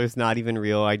Helen Keller's not even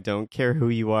real. I don't care who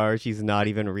you are. She's not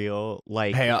even real.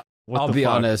 Like, Hey, what I'll the be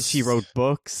fuck? honest. She wrote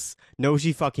books. No,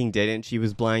 she fucking didn't. She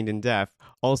was blind and deaf.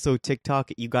 Also, TikTok,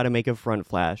 you got to make a front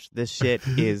flash. This shit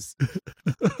is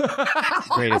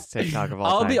greatest TikTok of all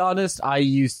time. I'll be honest. I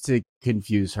used to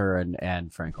confuse her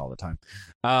and Frank all the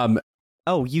time.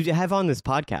 Oh, you have on this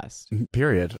podcast.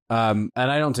 Period. And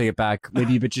I don't take it back.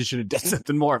 Maybe you bitches should have done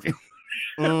something more of you.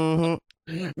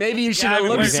 Mm-hmm. Maybe you should Yeah, have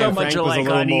looked Frank so Frank much was alike, a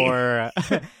little honey. more.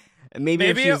 Maybe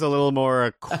if Maybe she it- was a little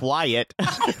more quiet,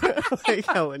 like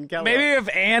Helen Keller. Maybe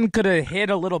if Anne could have hit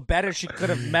a little better, she could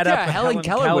have met Yeah, up with Helen Helen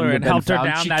Keller Keller wouldn't and have helped been her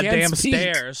found. down She that can't damn speak.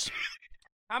 stairs.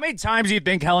 How many times do you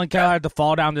think Helen Keller had to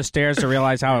fall down the stairs to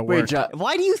realize how it Wait, worked? Jack.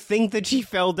 Why do you think that she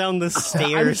fell down the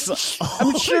stairs?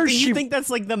 I'm sure you she- think that's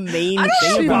like the main I don't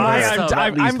thing know about why her. I'm-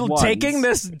 at least I'm once. taking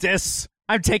this diss.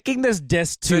 I'm taking this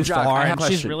diss too So, Jack, far, I have and a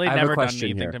she's question. really I have a never done question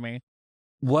anything here. to me.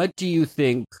 What do you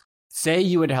think? Say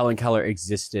you and Helen Keller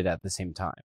existed at the same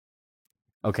time.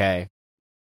 Okay.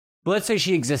 But let's say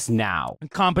she exists now.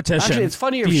 Competition. Actually, it's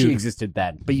funnier if Feud. she existed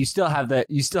then. But you still have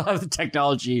the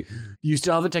technology. You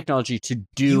still have the technology to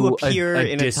do You appear a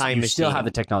in a diss, time You still machine. have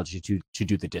the technology to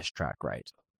do the diss track, right?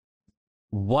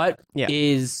 What Yeah.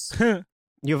 is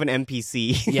You have an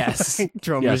NPC. Yes.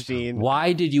 Drum Yes. machine.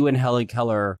 Why did you and Helen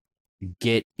Keller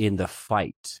get in the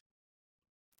fight?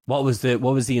 What was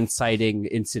the inciting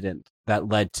incident that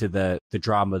led to the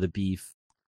drama, the beef,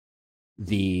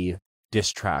 the diss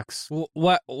tracks?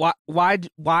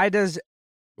 Why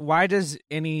does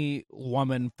any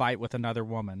woman fight with another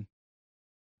woman?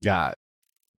 Yeah.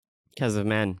 Because of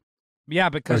men. Yeah,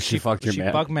 because Or she fucked your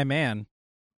man. fucked my man.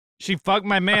 She fucked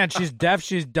my man. She's deaf.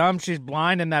 She's dumb. She's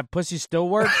blind, and that pussy still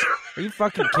works. Are you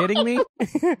fucking kidding me?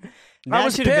 That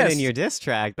was should have been in pissed. your diss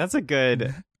track. That's a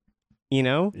good, you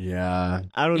know? Yeah.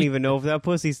 I don't even know if that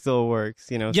pussy still works,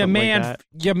 you know? Your something man, like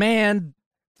that. your man.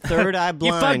 Third eye You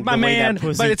blind. fucked my the way that man,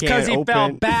 pussy but it's because can't he felt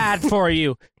open. bad for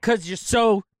you. Because you're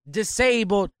so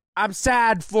disabled. I'm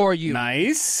sad for you.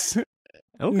 Nice.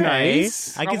 Okay.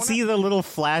 Nice. I could see the little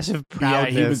flash of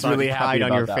proudness he was really on, happy pride on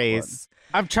about your that face.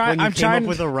 I'm trying. When you I'm came trying. up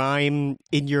with a rhyme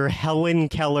in your Helen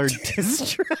Keller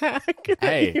diss track.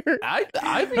 Hey, You're- I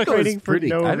think it was writing for pretty.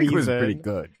 no I think it was reason. pretty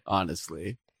good,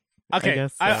 honestly. Okay,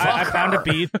 guess so. I found a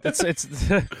beat. It's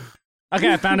okay.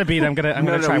 I found a beat. I'm gonna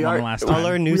No, try we one are- last all time.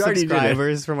 our new We already did it.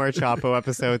 subscribers from our Chapo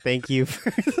episode, thank you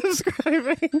for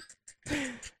subscribing.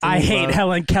 I hate love-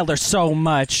 Helen Keller so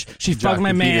much. She Jack, fucked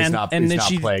my the beat is man, not- and it's then not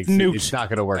she playing. nuked. It's not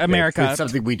going to work. babe. America. It's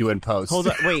something we do in post. Hold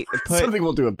on, wait. Put Something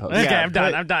we'll do in post. Okay, Yeah, I'm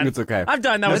done. but- I'm done. It's okay. I'm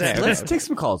done. That was Okay, it. Let's take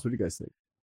some calls. What do you guys think?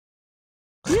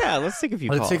 yeah. Let's take a few.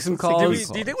 Let's calls. take some Let's take a calls.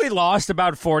 few Do you think we lost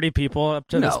about 40 people up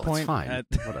to no, this point? it's fine.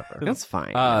 Whatever. That's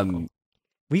fine. Um,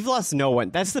 We've lost no one.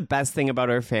 That's the best thing about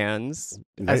our fans,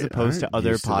 as They opposed to aren't other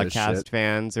used to this podcast shit.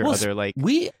 fans or well, other like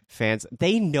we fans.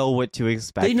 They know what to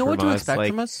expect. they know from what to us. expect Like,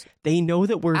 from us. They know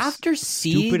that we're After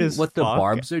seeing as what the fuck.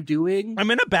 Barbs are doing,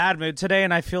 I'm in a bad mood today,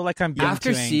 and I feel like I'm being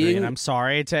After too angry, seeing- and I'm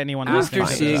sorry to anyone after listening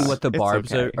to seeing this. what the It's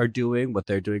Barbs okay. are doing, what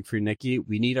they're doing for Nikki,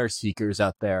 we need our seekers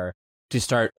out there to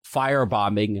start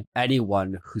firebombing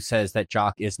anyone who says that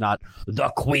Jock is not the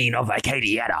Queen of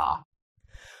Acadiana.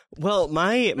 Well,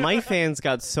 my fans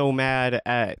got so mad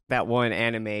at that one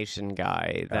animation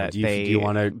guy that do they you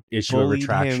want to issue a bullied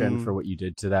retraction him. for what you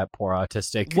did to that poor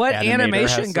autistic What animator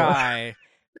animation hassle? guy?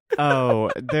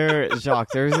 Oh,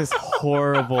 Jacques, there's this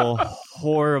horrible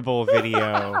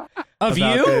video Of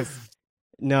about you? this.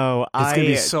 No, It's gonna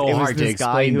be so it was hard to this guy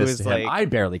explain who this was to him. like, I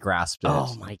barely grasped it.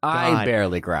 oh my I god,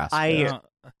 barely grasped it.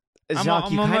 I'm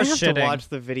Jacques, you kind of almost have shitting. to watch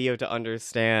the video to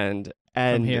understand.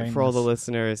 And hearing for all the this.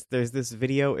 listeners, there's this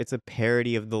video. It's a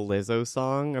parody of the Lizzo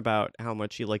song about how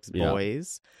much she likes Yeah.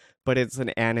 boys, but it's an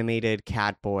animated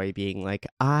cat boy being like,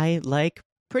 "I like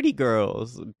pretty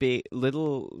girls,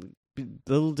 little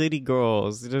ditty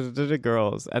girls,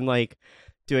 girls," and like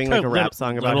doing like a rap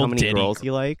song about how Little many ditty girls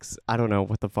he likes. I don't know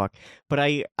what the fuck, but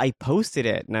I posted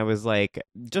it and I was like,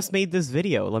 "Just made this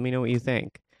video. Let me know what you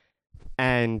think."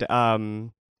 And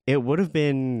it would have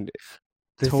been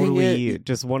The thing totally is-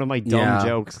 just one of my dumb Yeah.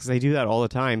 jokes because I do that all the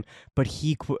time. But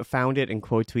he found it and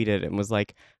quote tweeted and was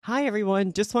like, "Hi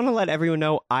everyone, just want to let everyone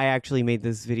know I actually made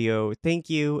this video. Thank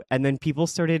you." And then people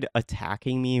started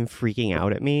attacking me and freaking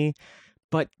out at me.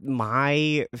 But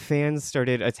my fans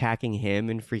started attacking him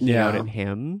and freaking out Yeah. at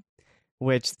him.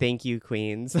 Which, thank you,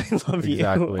 Queens. I love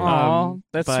Exactly. you. Aw,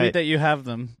 that's but sweet that you have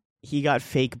them. he got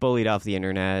fake bullied off the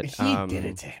internet. He did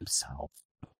it to himself.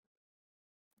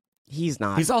 He's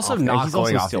not. He's also off- not he's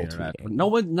going also off the still internet.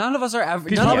 tweeting. None of us are ever.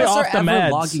 He's None of probably us are off the ever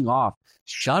meds. logging off.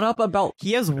 Shut up about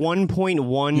He has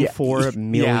 1.14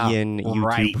 million YouTube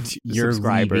right. You're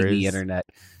subscribers. leaving the internet.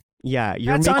 Yeah,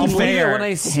 you're That's making unfair. When I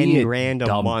 10 see it, grand a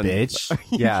dumb month. bitch. Are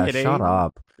you Yeah, kidding? shut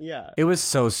up. Yeah. It was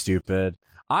so stupid.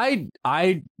 I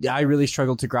really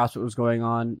struggled to grasp what was going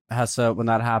on, Hessa, when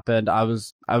that happened. I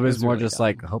was was more really just dumb.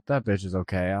 like, hope that bitch is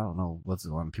okay. I don't know what's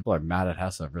going on. People are mad at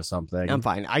Hessa for something. I'm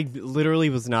fine. I literally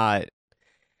was not.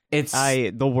 It's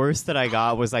The worst that I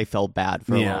got was I felt bad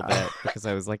for a Yeah. little bit because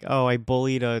I was like, oh, I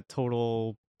bullied a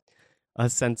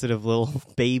sensitive little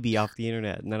baby off the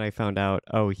internet, and then I found out,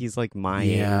 oh, he's like my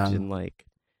Yeah. age and like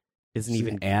isn't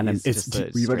even It's just a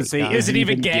were you about to straight say guy. Is it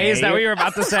even gay? Is that what you were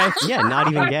about to say? Yeah,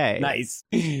 not even gay. nice.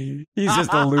 He's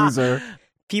just a loser.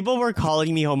 People were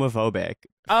calling me homophobic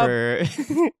for.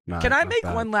 Can I make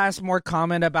one last more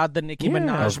comment about the Nicki Yeah.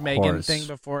 Minaj Of Megan course. thing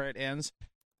before it ends?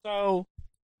 So,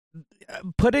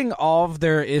 putting all of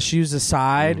their issues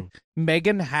aside,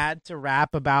 Megan had to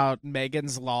rap about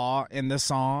Megan's Law in the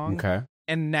song. Okay.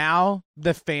 And now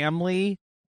the family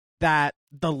that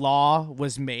the law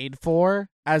was made for,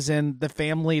 as in the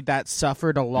family that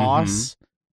suffered a loss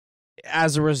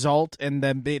as a result, and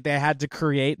then they had to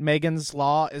create Megan's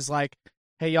Law, is like,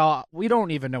 hey y'all, we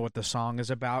don't even know what the song is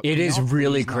about. It Can is y'all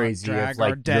really please not crazy drag if our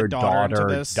like dead your daughter into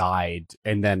daughter this? died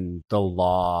and then the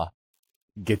law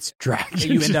gets dragged. And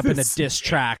you end into up in a this diss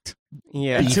tract.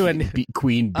 Yeah. to an-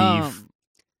 Queen beef.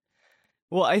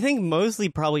 Well, I think mostly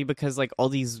probably because like all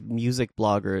these music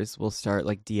bloggers will start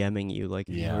like DMing you like,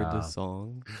 you heard Yeah. this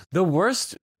song. The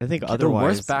worst I think the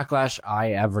otherwise. worst backlash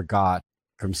I ever got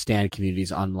from stan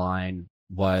communities online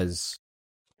was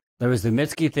there was the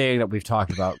Mitski thing that we've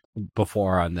talked about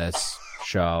before on this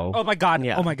show. Oh my god!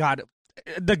 Yeah. Oh my god!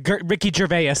 Ricky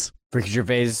Gervais. Ricky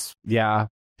Gervais, yeah.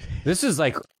 This is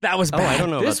like That was Oh, bad. I don't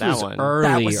know about this that was one.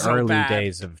 early, was so early bad.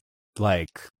 days of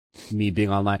like me being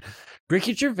online.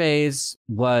 Ricky Gervais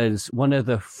was one of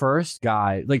the first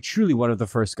guys, like truly one of the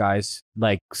first guys,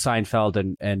 like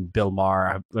Seinfeld and Bill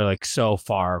Maher were like so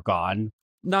far gone.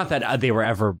 Not that they were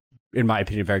ever, in my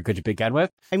opinion, very good to begin with,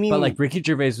 I mean, but like Ricky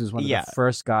Gervais was one of yeah. the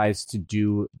first guys to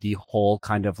do the whole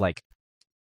kind of like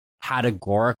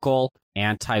categorical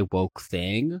anti-woke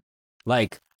thing.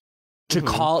 Like to Mhm.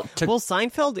 call to well,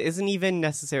 Seinfeld isn't even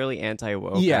necessarily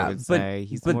anti-woke. Yeah, I would but- say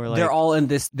he's but more like they're all in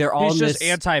this they're all He's in just this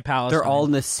anti-Palestine. they're all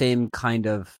in the same kind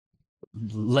of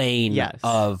lane Yes.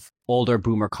 of older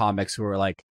boomer comics who are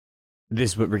like,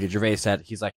 this is what Ricky Gervais said.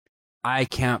 He's like, I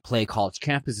can't play college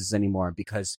campuses anymore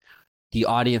because the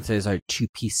audiences are too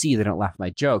PC. They don't laugh at my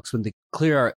jokes. When the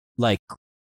clear, like,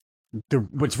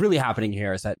 what's really happening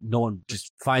here is that no one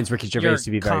just finds Ricky Gervais Your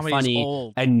to be very comedy's funny,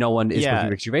 old. and no one is Yeah. booking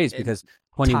Ricky Gervais It- because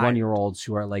 21-year-olds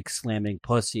who are like slamming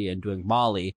pussy and doing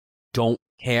Molly don't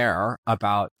care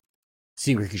about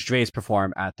seeing Ricky Gervais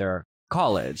perform at their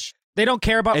college. They don't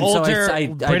care about And so older I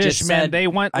British just men. said- They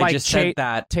want I like just said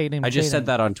that. Tatum. I just said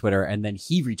that on Twitter, and then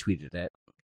he retweeted it.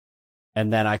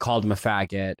 And then I called him a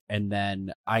faggot, and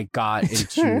then I got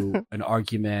into an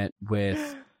argument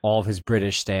with all of his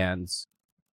British stans.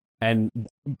 And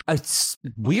a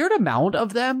weird amount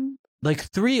of them, like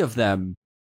 3 of them,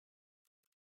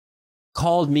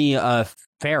 called me a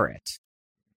ferret.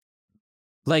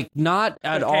 Like, not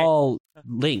at Okay. all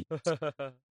linked.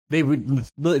 They would,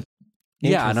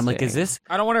 yeah, and I'm like, is Interesting. this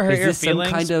I don't want to hurt Is your this some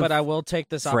feelings, kind of but I will take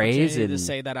this phrase opportunity to in-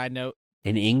 say that I know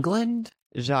in England?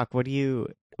 Jacques, what One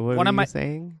were of you my-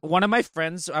 saying? one of my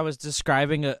friends. I was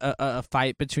describing a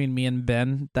fight between me and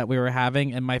Ben that we were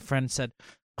having, and my friend said,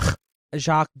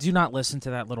 "Jacques, do not listen to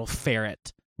that little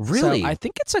ferret." Really? So I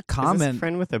think it's a Is this a common.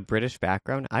 friend with a British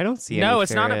background? I don't see No, any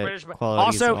it's not a ferret British.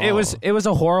 qualities Also, at it was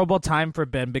all. a horrible time for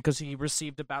Ben because he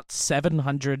received about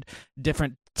 700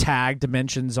 different tagged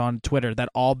mentions on Twitter that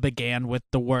all began with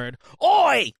the word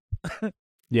 "Oi."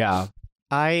 Yeah.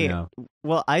 Yeah.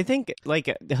 Well, I think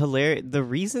like hilarious. The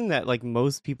reason that like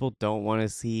most people don't want to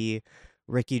see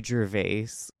Ricky Gervais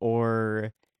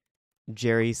or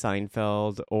Jerry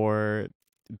Seinfeld or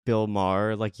Bill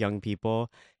Maher, like young people,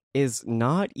 is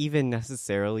not even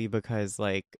necessarily because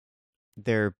like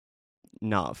they're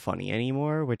not funny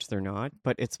anymore, which they're not,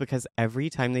 but it's because every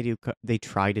time they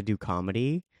try to do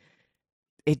comedy,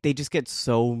 they just get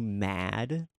so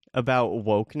mad about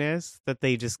wokeness that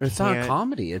they just It's not can't.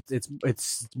 comedy.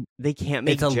 It's They can't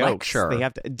make It's a jokes. lecture. They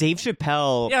have to. Dave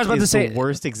Chappelle Yeah, I was about to is say- the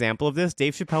worst example of this.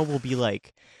 Dave Chappelle will be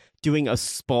like doing a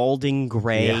Spalding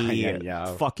Gray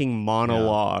Yeah. fucking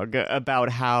monologue about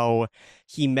how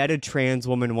he met a trans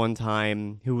woman one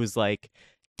time who was like,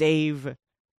 Dave,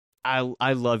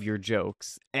 I love your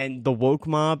jokes. And the woke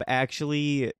mob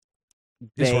actually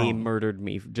they wrong. murdered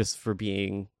me just for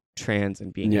being trans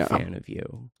and being Yeah. a fan of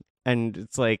you. And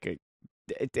it's like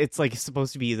it's like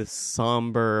supposed to be the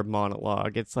somber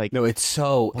monologue. It's like No, it's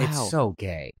Wow. so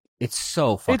gay. It's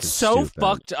so fucking It's so stupid.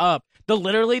 fucked up.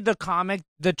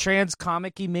 The trans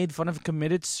comic he made fun of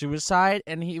committed suicide,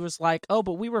 and he was like, "Oh,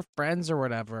 but we were friends or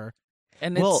whatever."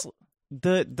 And well,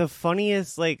 the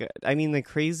funniest, like, I mean, the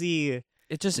crazy.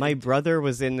 it just My brother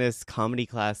was in this comedy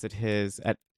class at his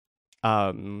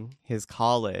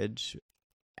college,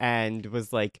 and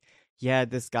was like, yeah,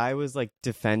 this guy was like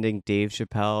defending Dave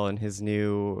Chappelle and his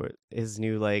new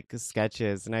like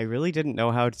sketches, and I really didn't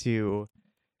know how to,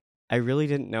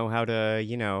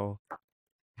 you know,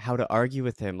 how to argue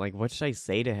with him. Like, what should I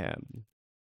say to him?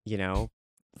 You know,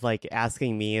 like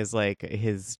asking me as like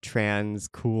his trans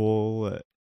cool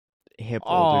hip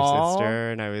older Aw.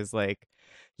 sister, and I was like,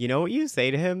 you know what you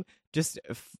say to him? Just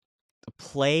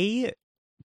play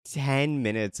 10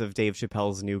 minutes of Dave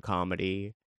Chappelle's new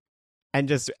comedy, and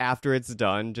just after it's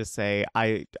done, just say,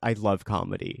 I love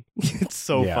comedy. It's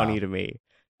so Yeah. funny to me.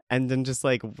 And then just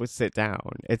like sit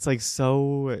down. It's like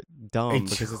so dumb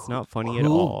because it's not funny at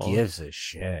all. Who gives a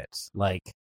shit?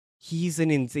 Like, He's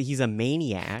a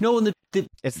maniac. no, and the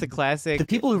It's the classic. the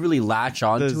people who really latch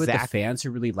onto it, the Zach- fans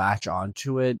who really latch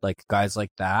onto it, like guys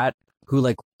like that, who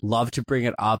like love to bring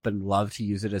it up and love to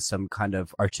use it as some kind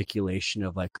of articulation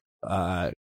of like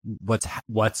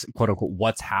what's quote unquote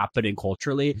what's happening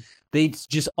culturally. They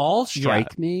just all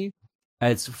strike me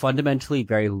as fundamentally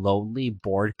very lonely,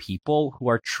 bored people who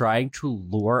are trying to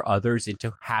lure others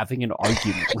into having an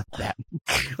argument with them.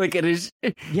 Like it is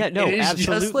Yeah, no, it is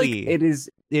absolutely. just like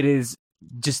it is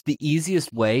just the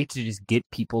easiest way to just get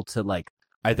people to like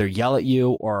either yell at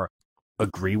you or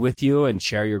agree with you and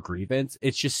share your grievance.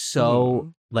 It's just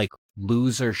so like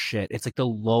loser shit. It's like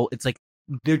it's like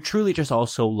they're truly just all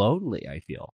so lonely, I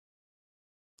feel.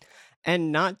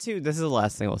 And not to, this is the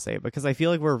last thing I'll say, because I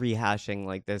feel like we're rehashing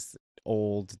like this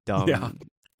old dumb Yeah.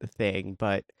 thing,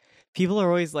 but people are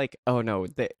always like, oh no,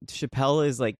 Chappelle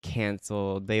is like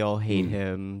canceled. They all hate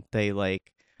him. They like,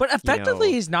 but effectively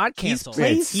know, he's not canceled.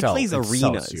 he plays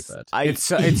arenas. stupid. I- It's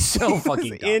so he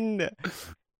fucking was dumb.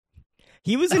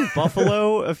 He was in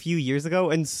Buffalo a few years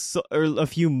ago or a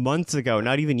few months ago,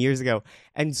 not even years ago,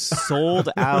 and sold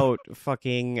out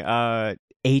fucking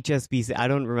HSBC. I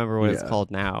don't remember what it's Yeah. called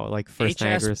now, like First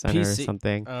Niagara Center or HSBC.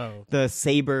 something. Oh, The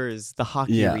Sabres, the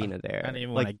hockey Yeah. arena there. I don't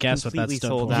even like, wanna guess what that completely stood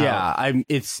sold for. out. Yeah,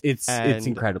 it's And-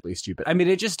 incredibly stupid. I mean,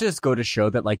 it just does go to show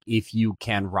that like if you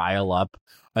can rile up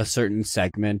a certain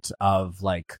segment of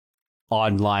like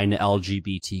online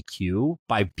LGBTQ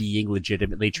by being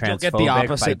legitimately You'll get the transphobic, by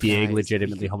opposite being guys.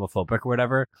 legitimately homophobic or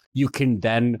whatever, you can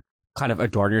then kind of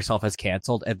adorn yourself as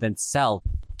canceled and then sell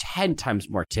 10 times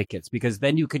more tickets because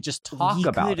then you could just talk We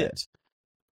about could- it.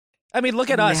 I mean, look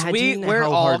at us. Imagine We're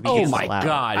how all. hard we Oh get my allowed.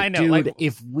 god, I know, dude! like-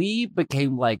 if we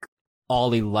became like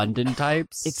Ollie London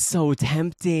types, It's so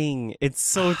tempting. It's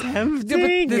so tempting.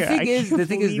 Yeah, but the thing I is, can't the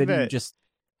thing is believe that you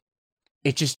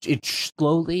it. just it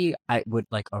slowly I would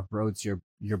like erodes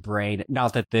your brain.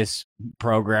 Not that this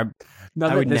program, not I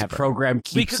that would this never. program We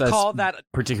keeps could us call that.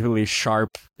 particularly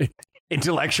sharp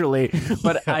intellectually,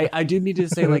 but I do need to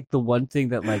say like the one thing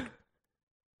that like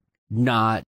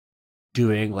not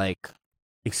doing like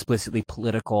explicitly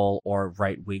political or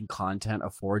right wing content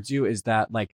affords you is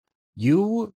that like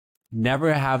you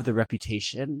never have the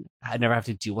reputation, I never have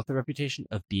to deal with the reputation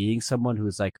of being someone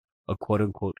who's like a quote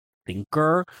unquote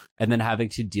thinker and then having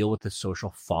to deal with the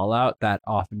social fallout that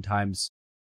oftentimes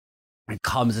it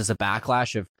comes as a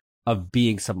backlash of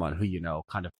being someone who, you know,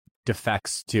 kind of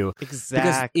defects to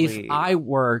Exactly. because if I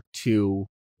were to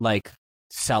like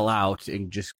sell out and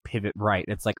just pivot right.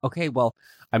 It's like, okay, well,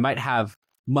 I might have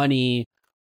money,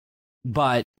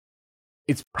 but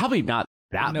it's probably not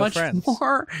that No much friends.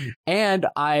 more. And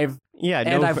I've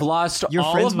lost your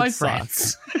all friends of my would suck.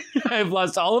 friends. I've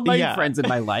lost all of my Yeah. friends in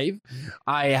my life.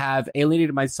 I have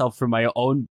alienated myself from my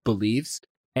own beliefs.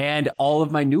 And all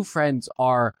of my new friends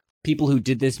are people who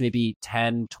did this maybe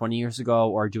 10, 20 years ago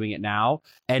or are doing it now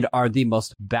and are the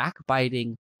most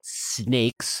backbiting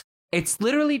snakes. It's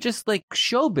literally just like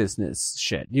show business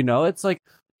shit. You know, it's like,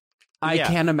 I Yeah.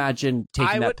 can't imagine taking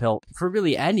I that would- pill for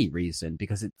really any reason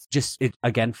because it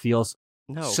again feels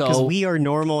No, so because we are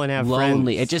normal and have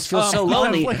lonely. friends. It just feels so we have,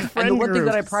 lonely. like, And the friend one thing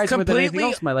that I groups. prize more than anything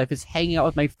Completely- else in my life is hanging out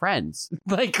with my friends.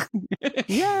 Like,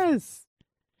 Yes.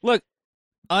 Look,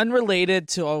 unrelated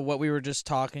to what we were just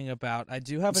talking about, I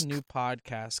do have a new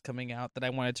podcast coming out that I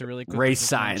wanted to really quickly race just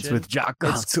science mention. with Jock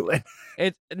It's- Consulate.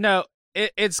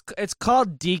 It's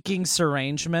called Deking's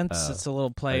Arrangements. Oh, It's a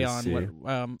little play I on see.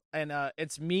 what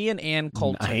it's me and Ann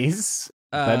Coulter. Nice.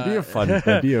 That'd be a fun.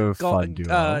 That'd be a fun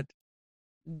duo.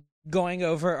 Going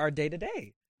over our day to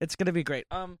day. It's gonna be great.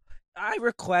 I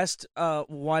request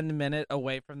 1 minute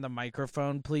away from the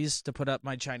microphone, please, to put up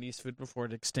my Chinese food before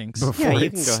it extincts. Before you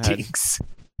it can go ahead. stinks.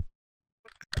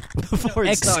 Before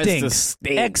it starts to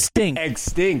stink. Extinct.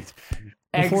 Extinct.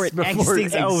 Before it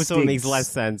extincts. Oh, so it makes extincts. less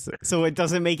sense. So it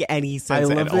doesn't make any sense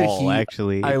love at that all,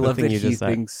 actually. I the love thing that you he just said.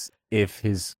 thinks if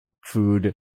his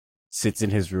food sits in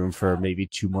his room for maybe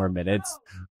 2 more minutes.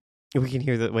 We can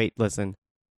hear the. Wait, listen.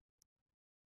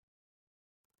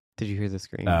 Did you hear the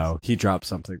scream? No, he dropped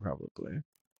something probably.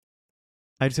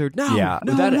 I just heard no. Yeah,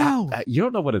 no, that, no. you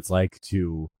don't know what it's like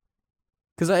to,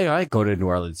 because I go to New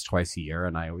Orleans twice a year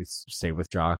and I always stay with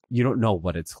Jock. You don't know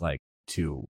what it's like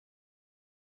to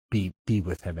be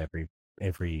with him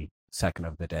every second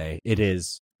of the day.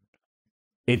 It's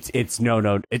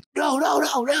no.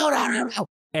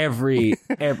 Every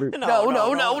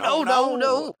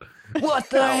no. What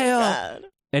the hell? God.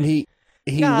 And he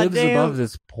God lives damn. above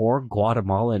this poor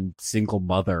Guatemalan single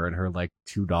mother and her like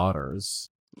 2 daughters.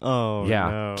 Oh Yeah,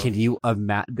 no. can you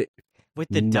imagine? With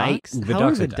the Night- ducks? the How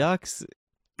ducks are are the dead. ducks?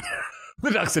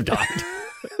 The ducks have died.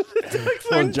 Ducks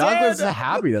Well, are Jock was dead.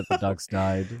 happy that the ducks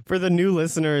died. For the new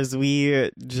listeners,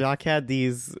 Jock had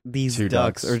these 2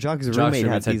 ducks, or Jock's Jock's roommate had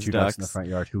roommates had these 2 ducks in the front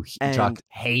yard who And Jock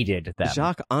hated them.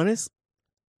 Jock,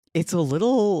 it's a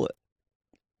little,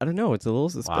 I don't know, it's a little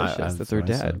suspicious that's that they're what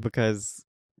I dead said. because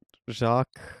Jock,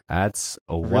 That's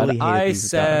Really what hated I these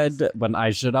said ducks. when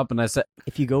I shut up and I said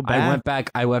if you go back,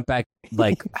 I went back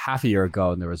like half a year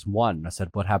ago and there was one. I said,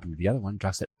 what happened to the other one?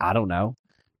 Jock said, I don't know.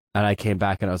 And I came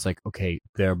back and I was like, okay,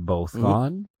 they're both Mhm.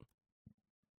 gone.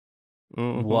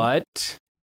 Mhm. What?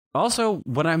 Also,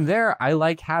 when I'm there, I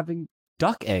like having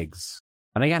duck eggs,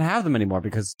 and I can't have them anymore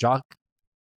because Jock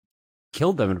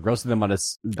killed them and roasted them on a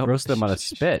Oh, roasted them on a shh, shh,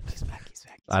 shh. spit. He's back, he's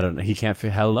back, I don't know. He can't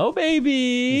feel. Hello,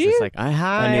 baby. He's just like,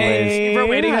 hi. Anyways, we're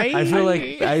waiting. Hi. I feel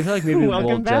like maybe we'll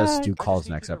Welcome just back. do I calls just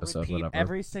need next you to episode. repeat Whatever.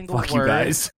 Every single Fuck word you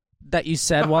guys. that you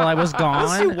said while I was gone.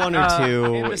 Let's do one or two.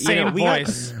 In You know, the same we got-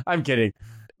 voice. I'm kidding.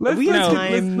 We have do-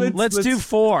 time. Let's do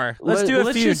 4. Let's do a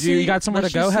let's few. just Do you see- got somewhere to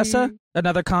let's go, just Hessa? see-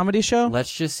 Another comedy show?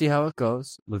 Let's just see how it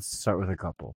goes. Let's start with a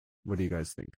couple. What do you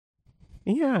guys think?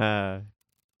 Yeah.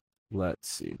 Let's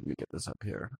see. Let me get this up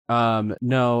here.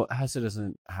 No, Hessa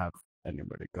doesn't have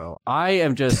anywhere to go.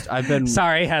 I've been.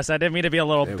 Sorry, Hess. I didn't mean to be a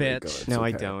little There we go. bitch. It's No, I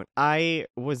okay. don't. I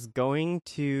was going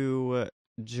to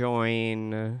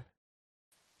join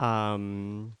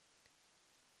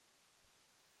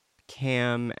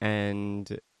Cam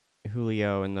and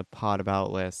Julio in the Pod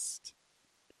About List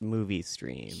movie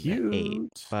stream at 8,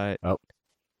 Cute. but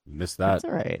Missed that. that's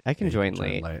all right. I can Hey, join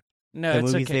late. No, The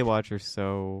it's movies okay. they watch are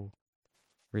so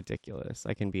ridiculous.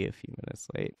 I can be a few minutes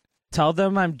late. Tell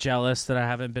them I'm jealous that I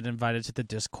haven't been invited to the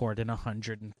Discord in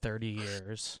 130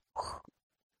 years.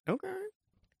 Okay.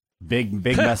 Big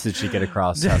message to get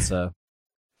across, Tessa.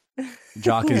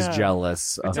 Jock is Yeah.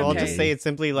 jealous. Of So I'll just me. say it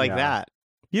simply like Yeah. that.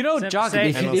 You know, Sim- Jock, say-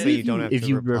 if And you, also if you don't have if to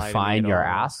you reply to me refine at your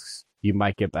all. asks, you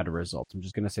might get better results. I'm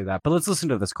just gonna say that. But let's listen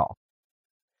to this call.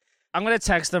 I'm going to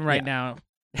text them right now.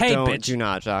 Hey, Don't, bitch. do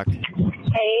not, Jock.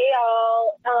 Hey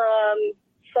y'all.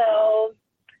 So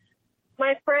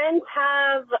my friends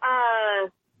have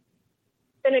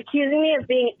been accusing me of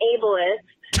being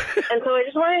ableist, and so I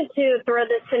just wanted to throw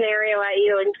this scenario at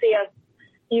you and see if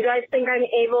you guys think I'm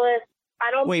ableist.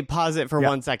 I don't. Wait, pause it for Yeah.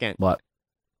 1 second. What?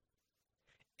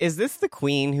 Is this the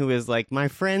queen who is like, my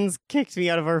friends kicked me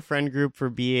out of our friend group for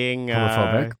being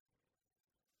Homophobic?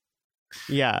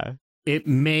 Yeah. It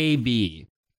may be.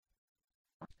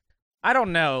 I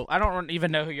don't know. I don't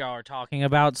even know who y'all are talking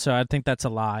about, so I think that's a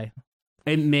lie.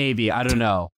 It may be. I don't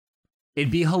know.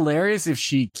 It'd be hilarious if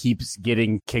she keeps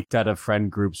getting kicked out of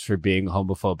friend groups for being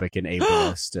homophobic and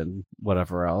ableist and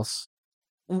whatever else.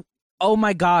 Oh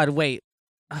my God! Wait.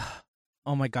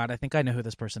 Oh my God! I think I know who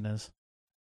this person is.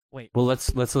 Wait. Well,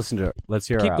 let's listen to her. Let's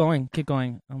hear her Keep out. going. Keep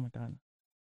going. Oh my God.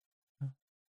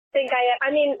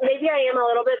 I mean, maybe I am a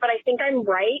little bit, but I think I'm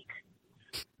right.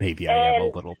 Maybe I am a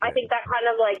And little bit. I think that kind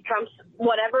of like trumps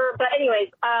whatever. But anyways,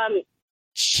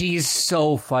 She's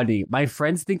so funny. My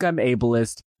friends think I'm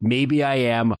ableist. Maybe I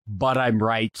am, but I'm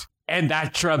right. And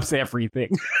that trumps everything.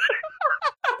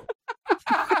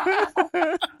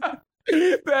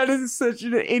 That is such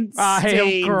an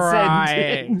insane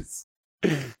sentence.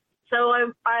 so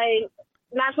I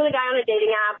matched with a guy on a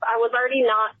dating app. I was already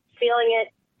not feeling it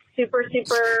super,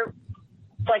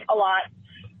 like a lot.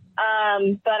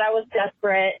 But I was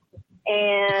desperate,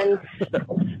 and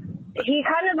he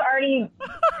kind of already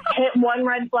hit one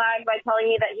red flag by telling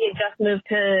me that he had just moved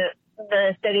to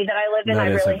the city that I live in. That I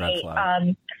is a really red hate,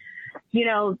 flag.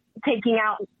 taking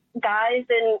out guys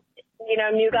and,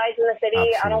 new guys in the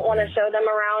city. I don't want to Absolutely. show them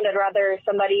around. I'd rather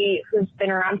somebody who's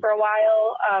been around for a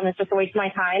while. It's just a waste of my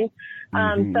time.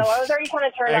 Mhm. So I was already kind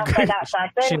of turned I off by agree. that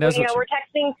fact. She Then, knows what we're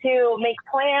texting to make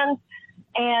plans,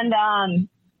 and I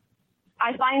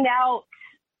find out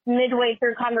midway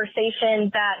through conversation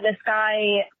that this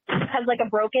guy has like a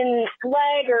broken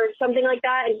leg or something like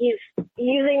that, and he's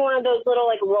using one of those little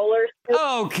like rollers.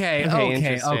 Okay.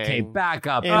 Interesting. Back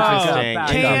up. Interesting. Back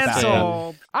up.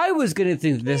 Cancelled. I was gonna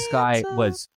think this guy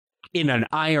was in an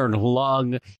iron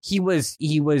lung. He was, a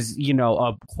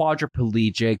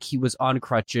quadriplegic. He was on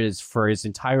crutches for his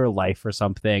entire life or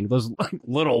something. Those like,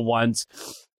 little ones.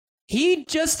 He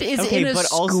just is in a but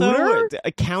scooter. also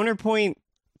a counterpoint,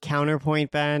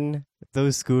 Ben.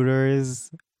 Those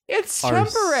scooters It's are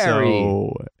temporary.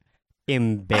 so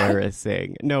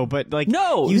embarrassing. No, but like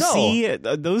No, you no. see,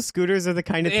 those scooters are the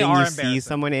kind of They thing are you see embarrassing.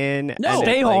 someone in. No, and it,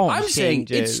 stay like, home. I'm saying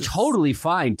it's changes. totally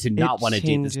fine to not It want to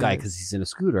date this guy changes. because he's in a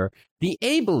scooter. The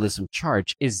ableism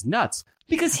charge is nuts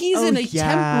because he's Oh, in a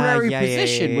yeah, temporary yeah,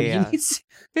 position when yeah. he needs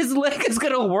his leg is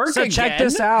gonna work So again. check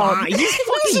this out. Fine. He's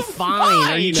fucking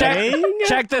fine. Are you kidding?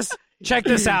 Check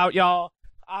this out, y'all.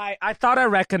 I thought I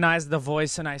recognized the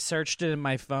voice, and I searched it in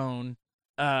my phone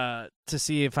to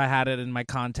see if I had it in my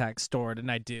contacts stored,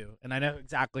 and I do, and I know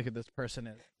exactly who this person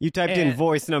is. You typed in And-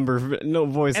 voice number, no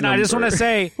voice And number. I just want to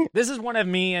say, this is one of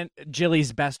me and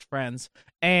Jilly's best friends,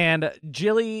 and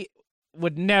Jilly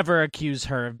would never accuse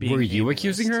her of being. Were you ableist.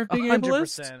 accusing her of being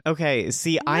 100%. Okay,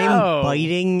 see, No. I'm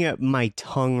biting my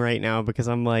tongue right now because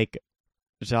I'm like,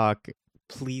 Jacques,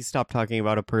 please stop talking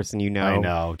about a person you know. I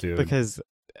know, dude. Because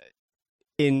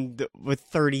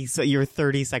you're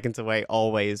 30 seconons away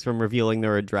always from revealing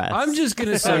their address. I'm just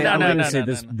gonna say, No, I'm no, gonna no, say no,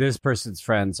 this no. this person's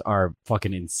friends are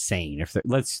fucking insane. If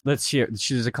let's hear.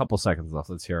 She's a couple seconds left.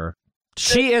 Let's hear her.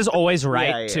 She is always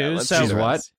right Yeah, too. let's So do She's the what?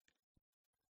 rest.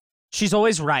 she's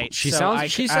always right. She so sounds. I-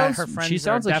 She her sounds. friends She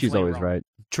sounds are like she's definitely always wrong. right.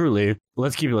 Truly.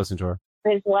 Let's keep listening to her.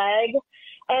 his leg,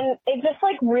 and it just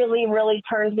like really, really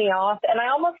turns me off. And I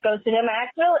almost ghosted him.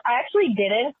 I actually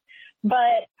didn't,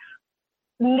 but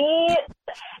me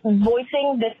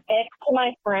voicing this ick to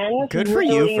my friends. Good for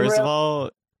you, really, first of really- all.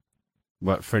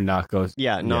 What for? Not ghost?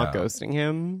 Yeah, not Yeah. ghosting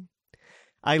him.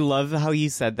 I love how you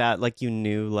said that, like you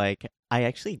knew, like, I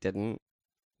actually didn't.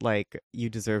 Like, you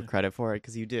deserve credit for it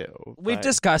because you do. We've but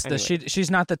discussed this. anyway. She's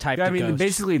not the type. I to mean, ghost.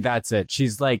 basically that's it.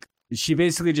 She's like, she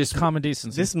basically just common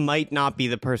decency. This might not be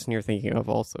the person you're thinking of,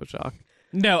 also, Jacques.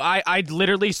 No, I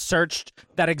literally searched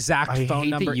that exact I phone hate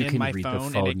number that you in can my read phone, the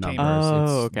and phone it came. numbers.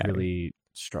 Oh, It's okay. really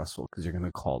stressful because you're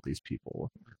gonna call these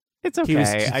people. It's He okay. was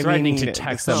I threatening mean, to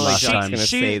text it's not them like last Jacques time. gonna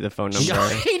She- say the phone number.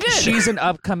 he did. She's an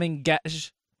upcoming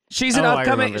guest. She's an Oh, I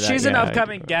upcoming. remember that. She's an Yeah, I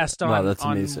upcoming do. guest on Wow, that's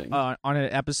on, amazing. on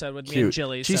an episode with me Cute. and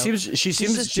Jilly. She so seems just she's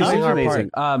doing her amazing.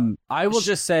 part. I will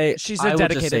just say She's a I will just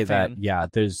dedicated say fan. that yeah,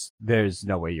 there's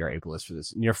no way you're ableist for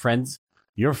this. And your friends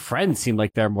seem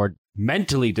like they're more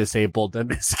mentally disabled than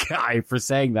this guy for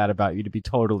saying that about you. To be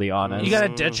totally honest, You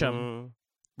gotta ditch 'em. Mhm.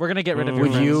 We're gonna get rid of your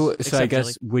would friends, you? friends, So I except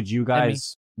guess Jilly.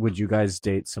 would you guys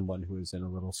date someone who is in a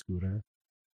little scooter?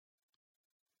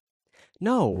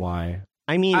 No. Why?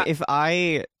 I mean,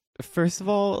 first of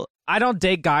all, I don't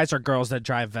date guys or girls that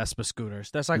drive Vespa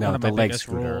scooters. That's like No, one of the my leg biggest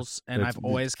scooter. rules, and It's I've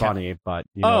always kept. funny, but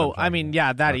you know what I'm Oh, I talking mean, about.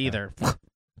 yeah, that Okay. either.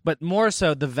 But more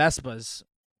so the Vespas.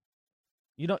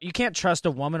 You can't trust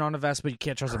a woman on a Vespa. You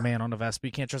can't trust a man on a Vespa.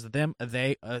 You can't trust them, a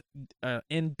they,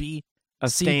 NB. a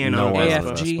See, stan No on one AFG. on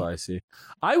the Vespa, I see.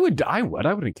 I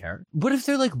wouldn't care. What if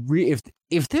they're like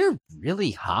if they're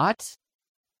really hot?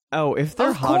 Oh, if they're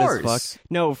Of hot as course. fuck.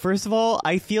 No, first of all,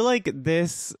 I feel like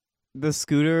the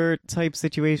scooter type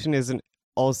situation isn't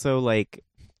also like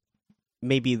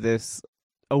maybe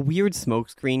a weird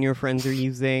smokescreen your friends are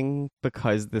using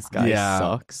because this guy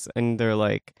sucks, and they're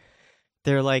like,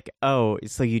 oh,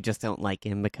 so you just don't like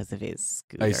him because of his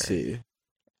scooter. I see.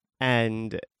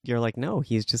 And you're like, no,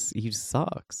 he just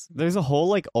sucks. There's a whole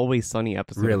like Always Sunny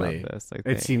episode Really? about this. I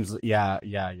think. It seems, yeah.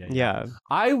 Yeah.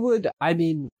 I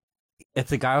mean,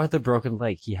 it's a guy with a broken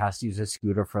leg. He has to use a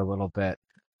scooter for a little bit.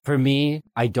 For me,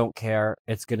 I don't care.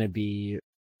 It's gonna be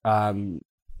gone.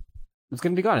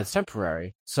 It's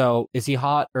temporary. So is he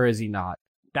hot or is he not?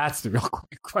 That's the real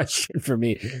question for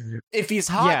me. If he's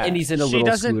hot and he's in a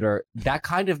little scooter, that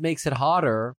kind of makes it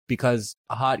hotter, because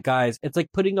hot guys, it's like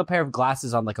putting a pair of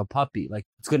glasses on like a puppy. Like,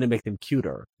 it's going to make them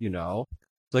cuter, you know?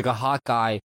 Like a hot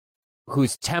guy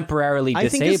who's temporarily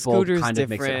disabled kind of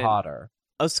makes it hotter.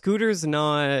 A scooter's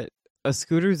not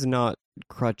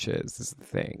crutches is the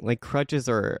thing. Like crutches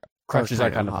are kind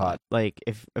of hot. Like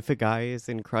if a guy is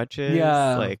in crutches,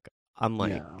 like I'm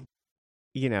like,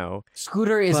 you know,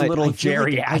 scooter is a little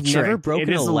geriatric. Like I've never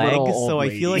broken a leg, so I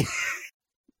feel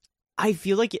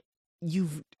like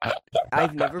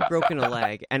I've never broken a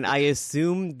leg, and I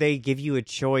assume they give you a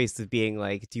choice of being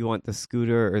like, do you want the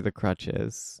scooter or the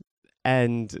crutches?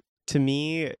 And to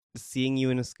me, seeing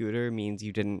you in a scooter means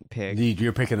you didn't pick.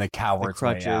 You're picking the coward's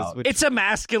crutches. Way out. It's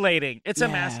emasculating.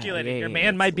 Your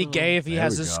man might be gay if he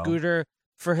has a scooter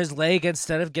for his leg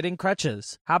instead of getting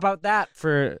crutches. How about that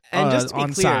for and just to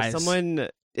be clear, size?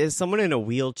 someone in a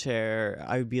wheelchair,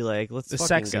 I would be like, let's fucking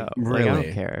sexy. go. Really? Like, I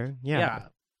don't care. Yeah.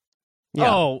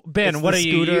 Oh, Ben, It's what the are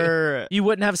scooter... you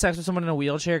wouldn't have sex with someone in a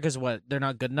wheelchair because what? They're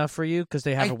not good enough for you because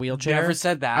they have a wheelchair? I never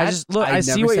said that. I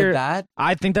see what you're. That.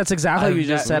 I think that's exactly what you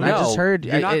just said. I just heard.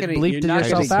 You're not gonna bleeped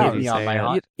yourself out. Me on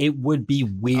my it would be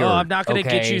weird. Oh, I'm not going to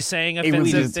get you saying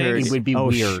offensive things. It would be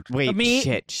weird. Wait,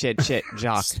 shit.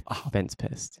 Jock, Ben's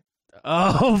pissed.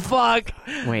 Oh, fuck.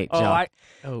 Wait, Jock.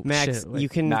 Max, you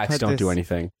can Max, don't do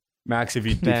anything. Max, if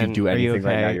you do anything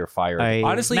right now, you're fired.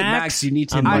 Honestly, Max, you need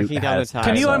to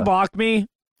Can you unblock me?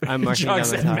 I'm marking John down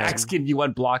said, the time. Max, can you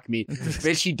unblock me?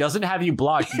 Bitch, she doesn't have you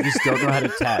blocked. You just don't know how to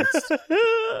text.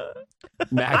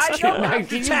 Max, I don't have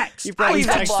to text. You probably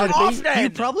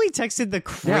texted the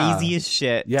craziest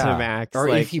shit to Max. Or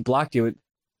like, if he blocked you,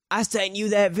 I sent you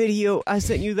that video. I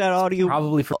sent you that audio.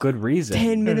 Probably for good reason.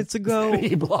 10 minutes ago.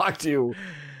 He blocked you.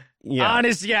 Yeah.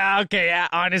 Honestly,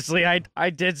 I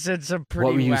did send some pretty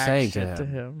What were you whack saying shit to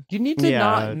him? him. You need to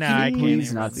not. No, I can't please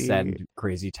even not see. send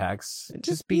crazy texts.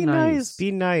 Just be nice.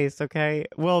 Be nice, okay?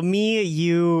 Well,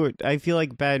 I feel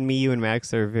like Ben, you, and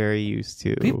Max are very used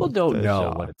to. People don't know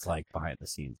job. what it's like behind the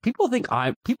scenes. People think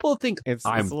I'm It's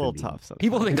a little tough. Sometimes.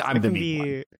 People think I'm the mean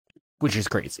one, which is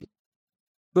crazy.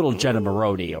 Little Jenna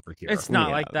Maroney over here. It's not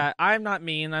like that. I'm not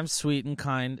mean. I'm sweet and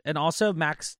kind. And also,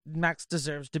 Max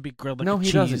deserves to be grilled like no, a he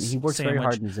cheese doesn't. He works sandwich very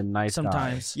hard and he's a nice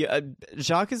sometimes. Yeah,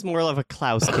 Jacques is more of a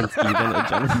Klaus Kinski than a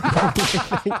Jenna.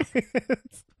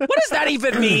 What does that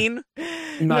even mean?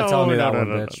 I'm not telling me that one,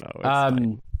 bitch. No,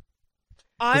 I'm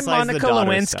Besides the Monica daughter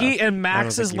Lewinsky, stuff. and Max I don't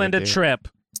is think you Linda would do. Tripp.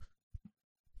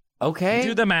 Okay.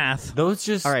 Do the math. Those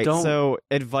just All right, don't. so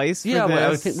advice for yeah, this.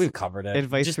 well, I think we've covered it.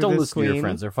 Advice just for don't this listen to your queen?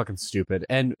 friends. They're fucking stupid.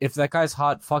 And if that guy's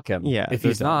hot, fuck him. Yeah, If they're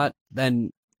he's dumb. not,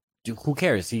 then who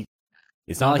cares?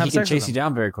 It's not like he can chase you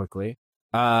down very quickly.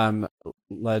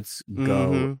 Let's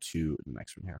go to the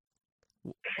next one here.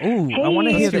 Ooh, Hey, I want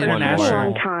to hear it's the been a international.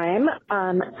 long time.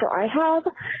 So I have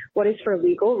what is for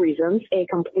legal reasons a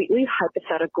completely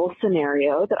hypothetical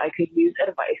scenario that I could use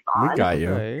advice on. We got you.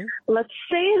 Okay. Let's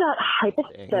say that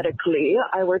hypothetically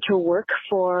I were to work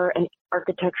for an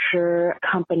architecture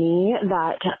company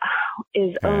that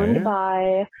is owned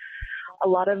by a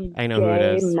lot of I know who it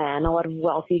gay is. men, a lot of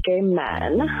wealthy gay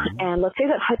men. And let's say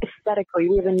that hypothetically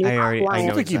we have a new I client. I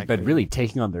know think you've been exactly. really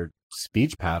taking on their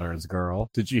speech patterns, girl.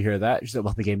 Did you hear that? She said,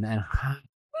 well, the gay man.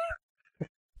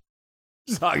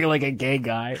 Talking like a gay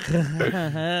guy.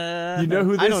 You know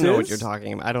who this is? I don't know what you're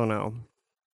talking about. I don't know.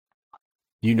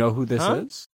 You know who this Huh?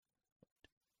 is?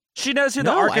 She knows who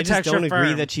the No, I architecture just don't agree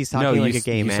firm. that she's talking like a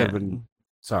gay you man. said when.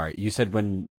 Sorry, you said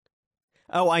when.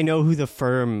 Oh, I know who the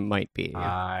firm might be.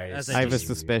 I As see, I have a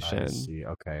suspicion. I see.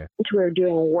 Okay. we're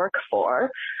doing work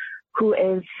for, who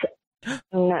is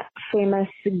a famous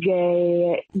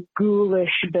gay ghoulish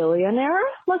billionaire,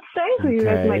 let's say, who you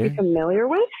guys might be Okay. familiar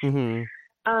with. Mm-hmm.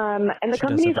 And the She does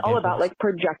company is have a all gay about voice. like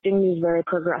projecting these very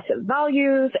progressive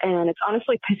values, and it's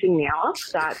honestly pissing me off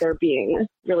that they're being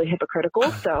really hypocritical.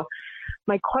 So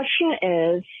my question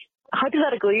is,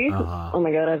 hypothetically, Uh-huh. oh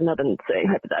my god, I have nothing to say.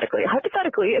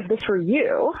 Hypothetically, if this were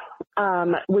you,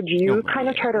 would you Oh my kind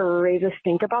of God. try to raise a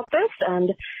stink about this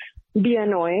and be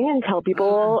annoying and tell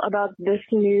people about this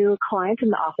new client in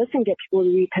the office and get people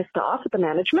to be pissed off at the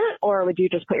management, or would you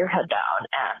just put your head down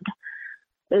and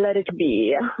let it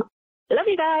be. Love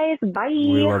you guys. Bye.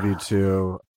 We love you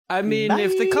too. I mean,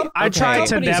 if the I tried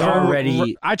to company's never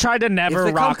already, I tried to never if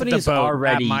the rock the company's boat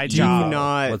already at my Do job.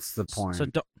 not what's the point? So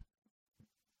don't,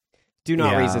 do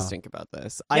not Yeah. raise a stink about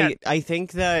this. Yeah. I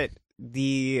think that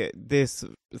this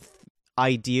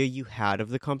idea you had of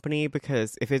the company,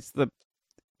 because if it's the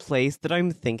place that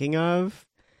I'm thinking of,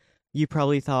 you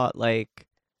probably thought like,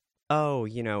 oh,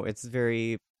 it's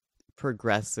very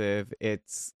progressive.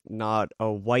 It's not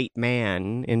a white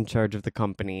man in charge of the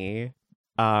company.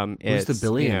 Who's It's, the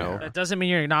billionaire? that doesn't mean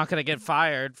you're not going to get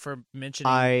fired for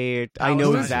mentioning. I know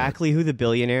Palestine. exactly who the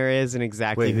billionaire is and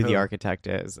exactly Wait, who the who? architect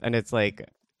is, and it's like,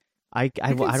 I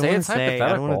can don't want say to it's say, I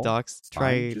don't want hypothetical. to dox. It's fine.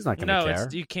 Try. She's not gonna No, care.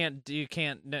 it's you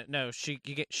can't. No,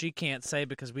 she can't say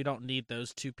because we don't need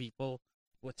those two people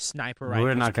with sniper rifles.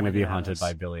 We're not going to be pointed at haunted us.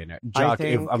 by billionaire. I Jock,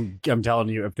 think- I'm telling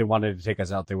you, if they wanted to take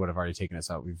us out, they would have already taken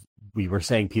us out. We were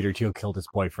saying Peter Thiel killed his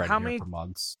boyfriend How here many- for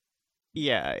months.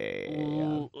 Yeah.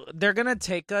 They're gonna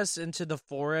take us into the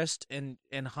forest and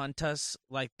hunt us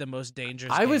like the most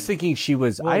dangerous. I was game. thinking she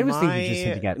was. Well, I was thinking just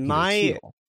hinting at Peter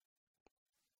Thiel.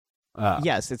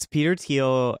 Yes, it's Peter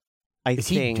Thiel. I Is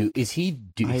think. is he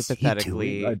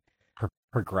hypothetically- doing a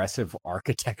progressive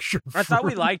architecture? I thought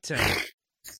we firm? liked him.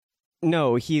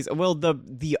 No, he's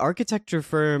the architecture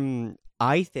firm.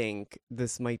 I think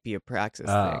this might be a praxis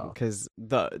thing Oh. because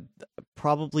the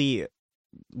probably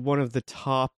one of the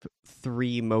top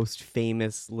 3 most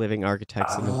famous living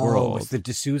architects in the Oh, world it's the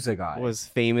D'Souza guy. was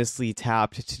famously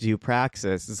tapped to do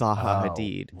praxis. Zaha Oh,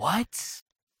 Hadid. What?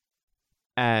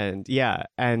 And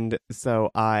so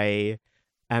I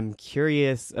am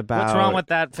curious about What's wrong with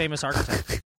that famous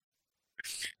architect?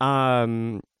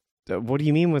 what do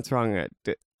you mean what's wrong?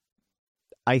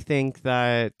 I think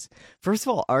that first of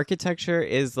all, architecture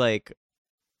is like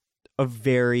a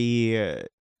very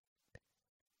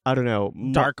I don't know,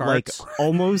 Dark like arts.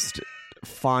 almost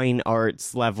fine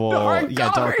arts level. Dark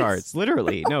Dark arts! arts.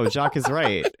 Literally. No, Jacques is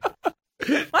right. I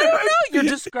don't know. You're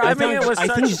describing it with I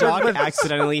such. think Jacques with-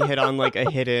 accidentally hit on like a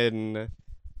hidden.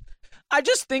 I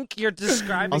just think you're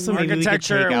describing Also, maybe we could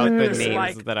architecture take out the with, names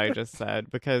like, that I just said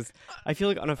because I feel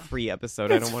like on a free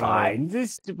episode I It's don't want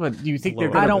fine. But you think they're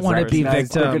Lord. gonna I don't wanna be recognize-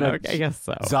 they're victim. gonna- Okay, I guess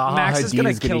so. Zaha Max is Hadid gonna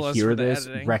is going kill to us hear for the this,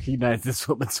 editing. recognize this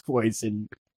woman's voice, and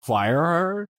fire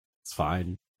her. It's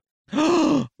fine.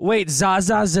 Wait,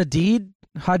 Zaza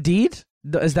Hadid?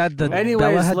 Is that the Anyways,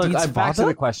 Bella look, Hadid's back to father?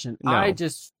 the question. No. I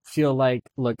just feel like,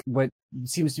 look, what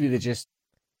seems to be the gist.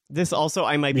 This also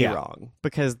I might be Yeah. wrong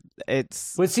because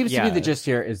it's What seems to be yeah. the gist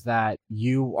here is that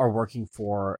you are working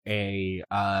for a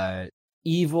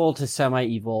evil to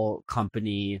semi-evil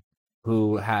company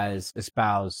who has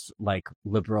espoused like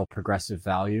liberal progressive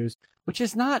values, which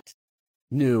is not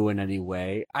new in any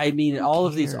way. I mean, Who all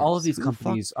of these cares?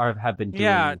 companies have been doing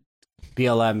Yeah.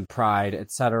 BLM, Pride,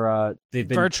 etc. They've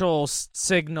been Virtual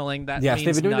signaling that Yes, means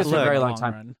they've been doing this for a nothing very in the long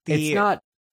time. run. It's not.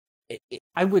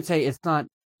 I would say it's not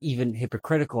even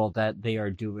hypocritical that they are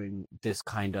doing this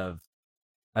kind of,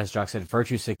 as Jock said,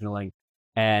 virtue signaling,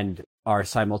 and are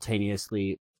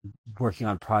simultaneously working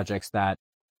on projects that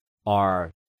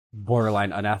are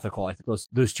borderline unethical. I think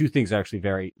those two things are actually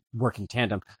very work in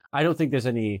tandem. I don't think there's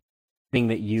anything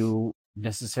that you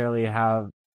necessarily have.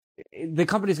 The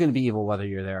company's going to be evil whether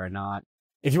you're there or not.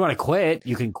 If you want to quit,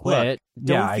 you can quit.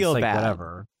 don't yeah, feel it's like bad.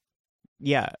 whatever.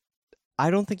 Yeah.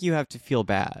 I don't think you have to feel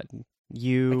bad.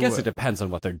 I guess it depends on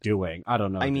what they're doing. I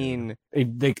don't know. I dude. mean,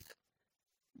 they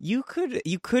you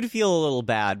could feel a little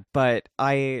bad, but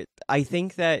I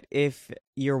think that if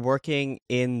you're working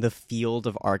in the field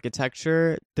of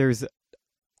architecture, there's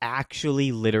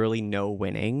actually literally no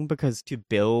winning because to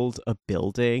build a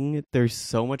building, there's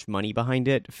so much money behind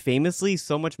it. Famously,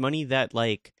 so much money that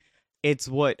like it's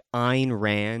what Ayn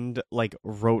Rand like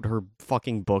wrote her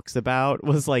fucking books about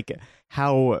was like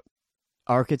how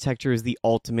architecture is the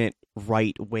ultimate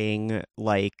right wing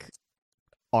like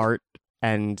art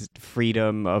and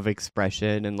freedom of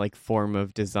expression and like form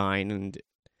of design and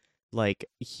like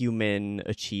human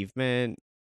achievement.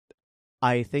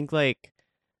 I think like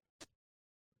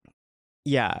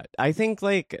I think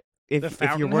like if you're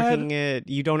Fountainhead? working it,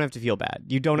 you don't have to feel bad.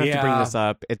 You don't have to bring Yeah. this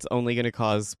up. It's only going to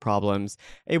cause problems.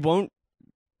 It won't.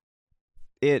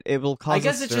 It will cause. I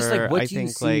guess a it's just stir. like what I do you think,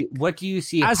 see? like, What do you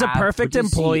see As a perfect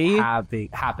employee-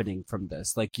 happening from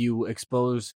this? Like you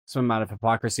expose some amount of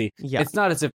hypocrisy. Yeah. It's not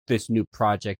as if this new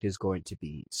project is going to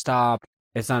be stopped.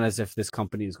 It's not as if this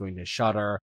company is going to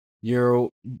shutter. You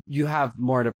have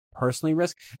more to personally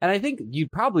risk, and I think you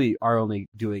probably are only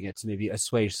doing it to maybe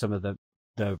assuage some of the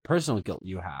personal guilt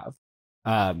you have.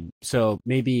 So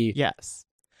maybe yes,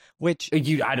 which I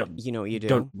you do.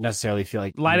 don't necessarily feel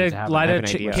like you Light need a to have light an a an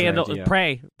ch- idea. candle.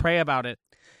 idea. Pray about it.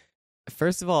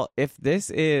 First of all, if this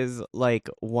is like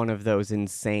one of those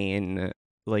insane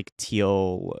like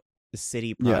teal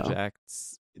city Yeah.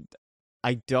 projects,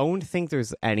 I don't think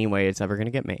there's any way it's ever going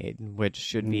to get made, which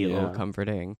should be a little Yeah.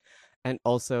 comforting. And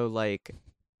also, like,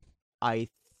 I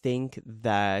think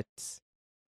that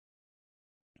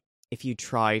if you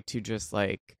try to just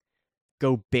like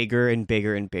go bigger and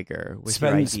bigger and bigger with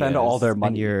your Spend all ideas their and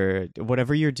money. your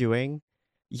whatever you're doing,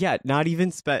 yeah, not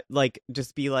even like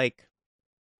just be like,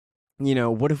 you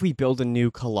know, what if we build a new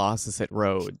Colossus at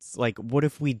Rhodes? Like, what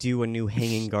if we do a new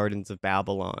Hanging Gardens of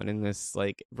Babylon in this,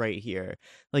 like, right here?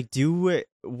 Like, do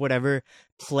whatever.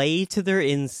 Play to their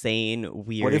insane,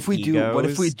 weird What if we do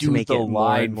egos to make the it more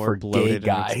line and more for gay bloated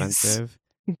guys? and expensive?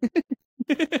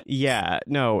 Yeah,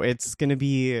 no, it's gonna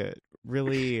be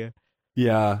really.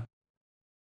 Yeah.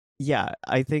 Yeah,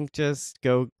 I think just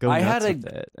go I nuts had with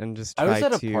it and just I try was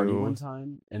at a to. party one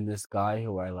time, and this guy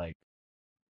who I like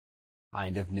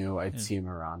kind of knew, I'd Yeah. see him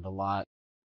around a lot.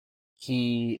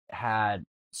 He had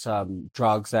some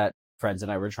drugs that friends and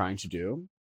I were trying to do,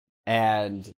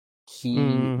 and he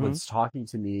Mhm. was talking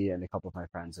to me and a couple of my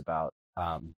friends about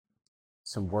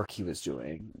some work he was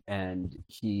doing, and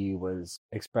he was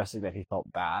expressing that he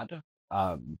felt bad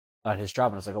at his job.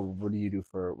 And I was like, "Oh, what do you do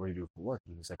for work?"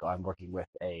 And he was like, "Oh, I'm working with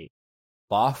a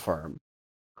law firm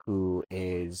who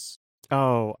is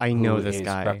Oh, I know who this is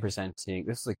guy. representing."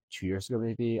 This is like 2 years ago,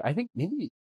 maybe. I think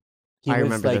maybe he I was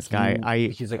remember like, this guy.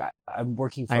 he's like, I'm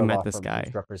working for I a met law this firm guy.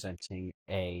 who's representing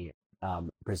a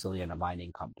Brazilian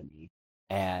mining company,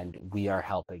 and we are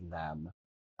helping them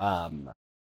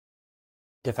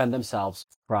defend themselves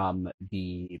from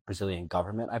the Brazilian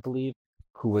government, I believe,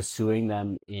 who was suing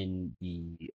them in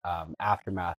the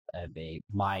aftermath of a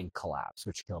mine collapse,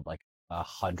 which killed like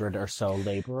 100 or so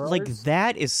laborers. Like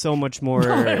that is so much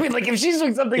more. I mean, like if she's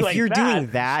doing something if like you're that, doing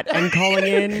that and calling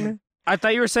in, I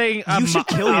thought you were saying you should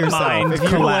kill yourself. Mind If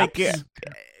you're like collapse.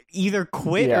 either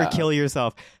quit Yeah. or kill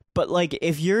yourself. But like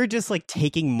if you're just like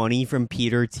taking money from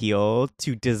Peter Thiel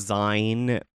to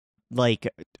design like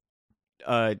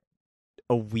a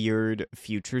weird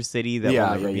future city that Yeah,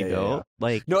 will never yeah, be yeah, built,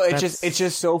 like No, it's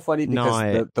just so funny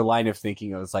because not- the line of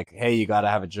thinking was like, "Hey, you gotta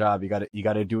have a job. You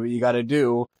gotta do what you gotta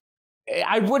do."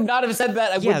 I would not have said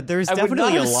that. there's I would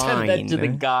not definitely a have said that to the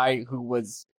line. guy who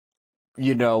was,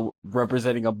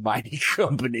 representing a mining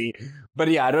company. But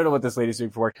yeah, I don't know what this lady's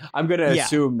doing for work. I'm gonna Yeah.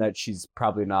 assume that she's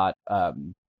probably not,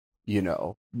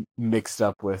 mixed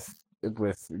up with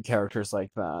characters like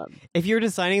that. If you're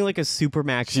designing like a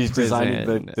supermax She's designing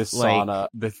prison, the like, sauna,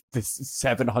 the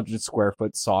 700 square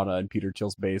foot sauna in Peter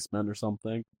Thiel's basement or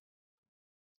something.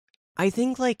 I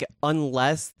think like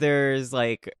unless there's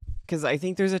like, because I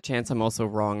think there's a chance I'm also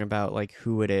wrong about like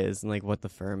who it is and like what the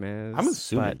firm is. I'm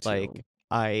assuming but like too.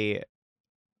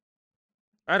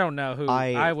 I don't know who.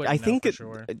 I would. I think know for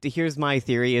sure. here's my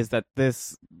theory is that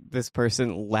this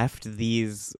person left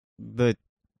the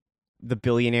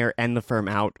billionaire and the firm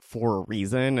out for a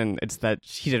reason, and it's that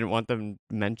she didn't want them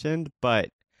mentioned. But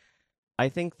I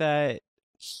think that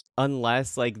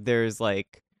unless like there's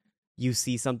like you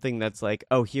see something that's like,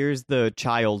 oh, here's the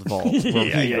child vault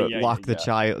where we lock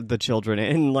the children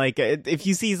in, like if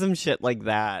you see some shit like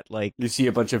that, like You see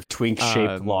a bunch of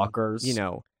twink-shaped lockers. you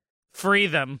know, Free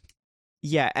them.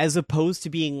 yeah, as opposed to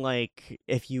being like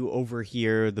if you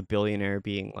overhear the billionaire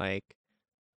being like,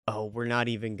 oh, we're not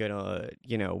even gonna,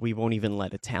 we won't even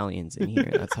let Italians in here.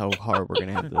 That's how hard we're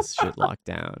gonna have this shit locked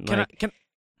down. Like,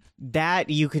 that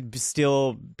you could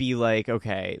still be like,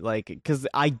 okay, like, because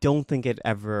I don't think it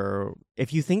ever.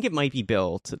 If you think it might be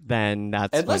built, then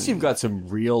that's Unless when- you've got some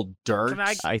real dirt.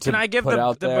 Can I give put the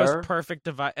out there. most perfect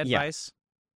advice?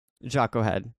 Jacques, go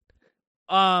ahead.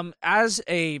 As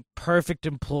a perfect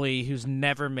employee who's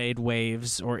never made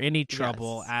waves or any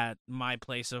trouble Yes. at my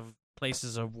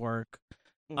places of work,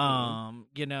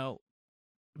 Mm-hmm.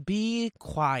 be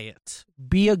quiet,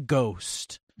 be a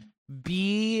ghost,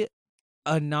 be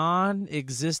a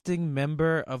non-existing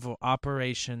member of an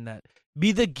operation that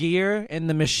be the gear in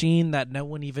the machine that no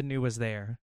one even knew was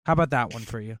there. How about that one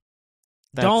for you?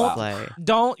 That's Don't- play.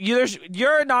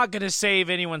 You're not going to save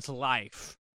anyone's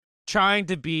life trying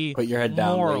to be Put your head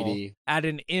down, moral lady. at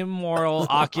an immoral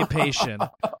occupation.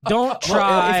 Don't Well,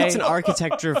 try. if it's an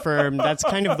architecture firm, that's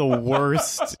kind of the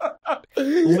worst,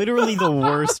 literally the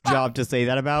worst job to say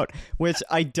that about, which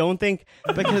I don't think,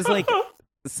 because like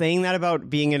saying that about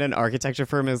being in an architecture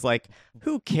firm is like,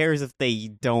 who cares if they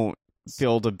don't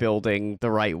build a building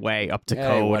the right way up to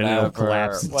code and it'll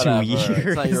collapse in 2 years.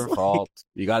 It's not your fault.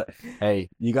 You got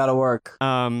to work.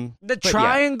 The but yeah.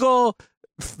 triangle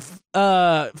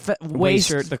waist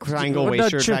shirt, the triangle waist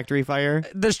shirt factory fire.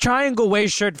 This triangle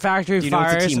waist shirt factory Do you know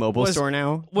fires it's a T-Mobile store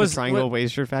now? The triangle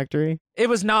waist shirt factory. It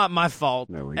was not my fault,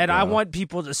 and I want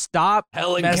people to stop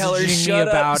Hellen messaging Keller, me shut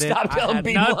about up. it. Stop I telling had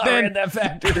people nothing. are in that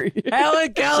factory.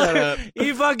 Hellen Keller, Shut up.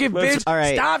 you fucking bitch! All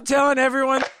right. Stop telling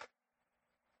everyone.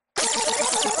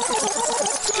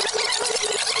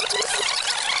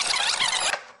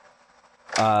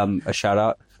 A shout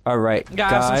out. All right, Yeah, I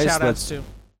have some guys, shout outs too.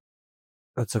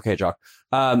 that's okay, Jock.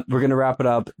 We're gonna wrap it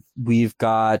up. We've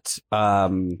got a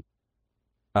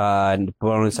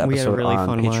bonus We had a episode really on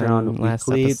fun Patreon one last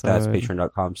weekly. That's episode.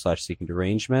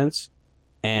 patreon.com/seekinderangements.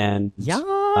 And Yes.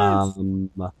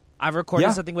 I've recorded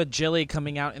Yeah. something with Jilly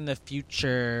coming out in the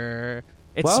future.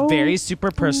 It's Well, very super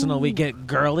personal. We get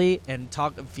girly and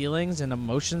talk feelings and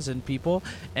emotions and people,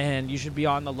 and you should be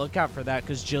on the lookout for that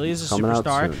because Jilly is a Coming out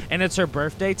superstar, soon. and it's her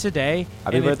birthday today.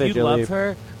 Happy and birthday, if you Jilly. love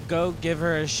her, go give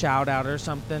her a shout out or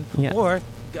something. Yes. Or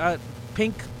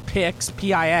Pink Pix,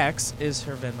 Pix is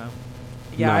her Venmo.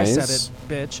 Yeah, I Nice. said it,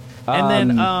 bitch. And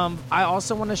then I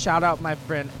also want to shout out my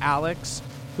friend Alex,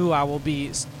 who I will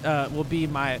be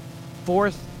my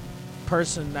fourth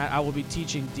person that I will be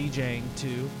teaching DJing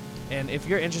to. And if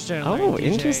you're interested in learning DJing,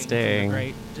 interesting.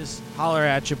 great. Just holler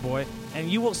at your boy,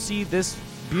 and you will see this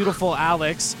beautiful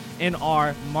Alex in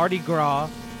our Mardi Gras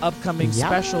upcoming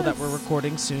special that we're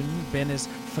recording soon. Ben is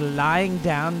flying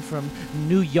down from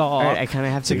New York. All right, I kind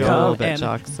of have to go a come little bit, and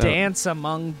Jock. So. dance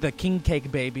among the king cake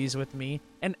babies with me.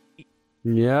 And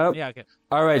Yep. yeah, okay.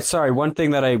 All right. Sorry. One thing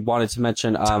that I wanted to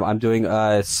mention. I'm doing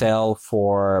a sale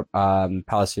for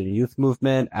Palestinian Youth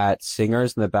Movement at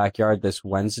Singers in the Backyard this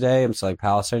Wednesday. I'm selling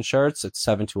Palestine shirts. It's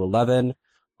 7 to 11.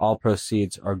 All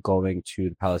proceeds are going to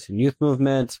the Palestinian Youth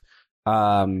Movement.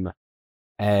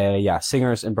 Yeah,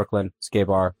 Singers in Brooklyn. It's a gay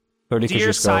bar. 30 Do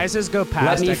your sizes go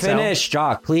past Let me XL? finish,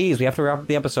 Jock. Please. We have to wrap up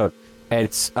the episode.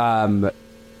 It's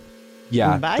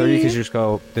yeah, Bye. 30 Kishers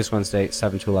go this Wednesday,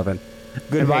 7 to 11.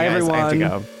 Goodbye, Okay, guys, everyone. I have to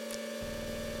go.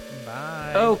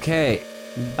 Bye. Okay.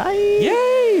 Bye.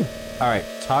 Yay! All right.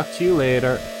 Talk to you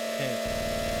later.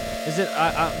 Is it?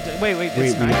 Wait.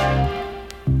 It's We- night.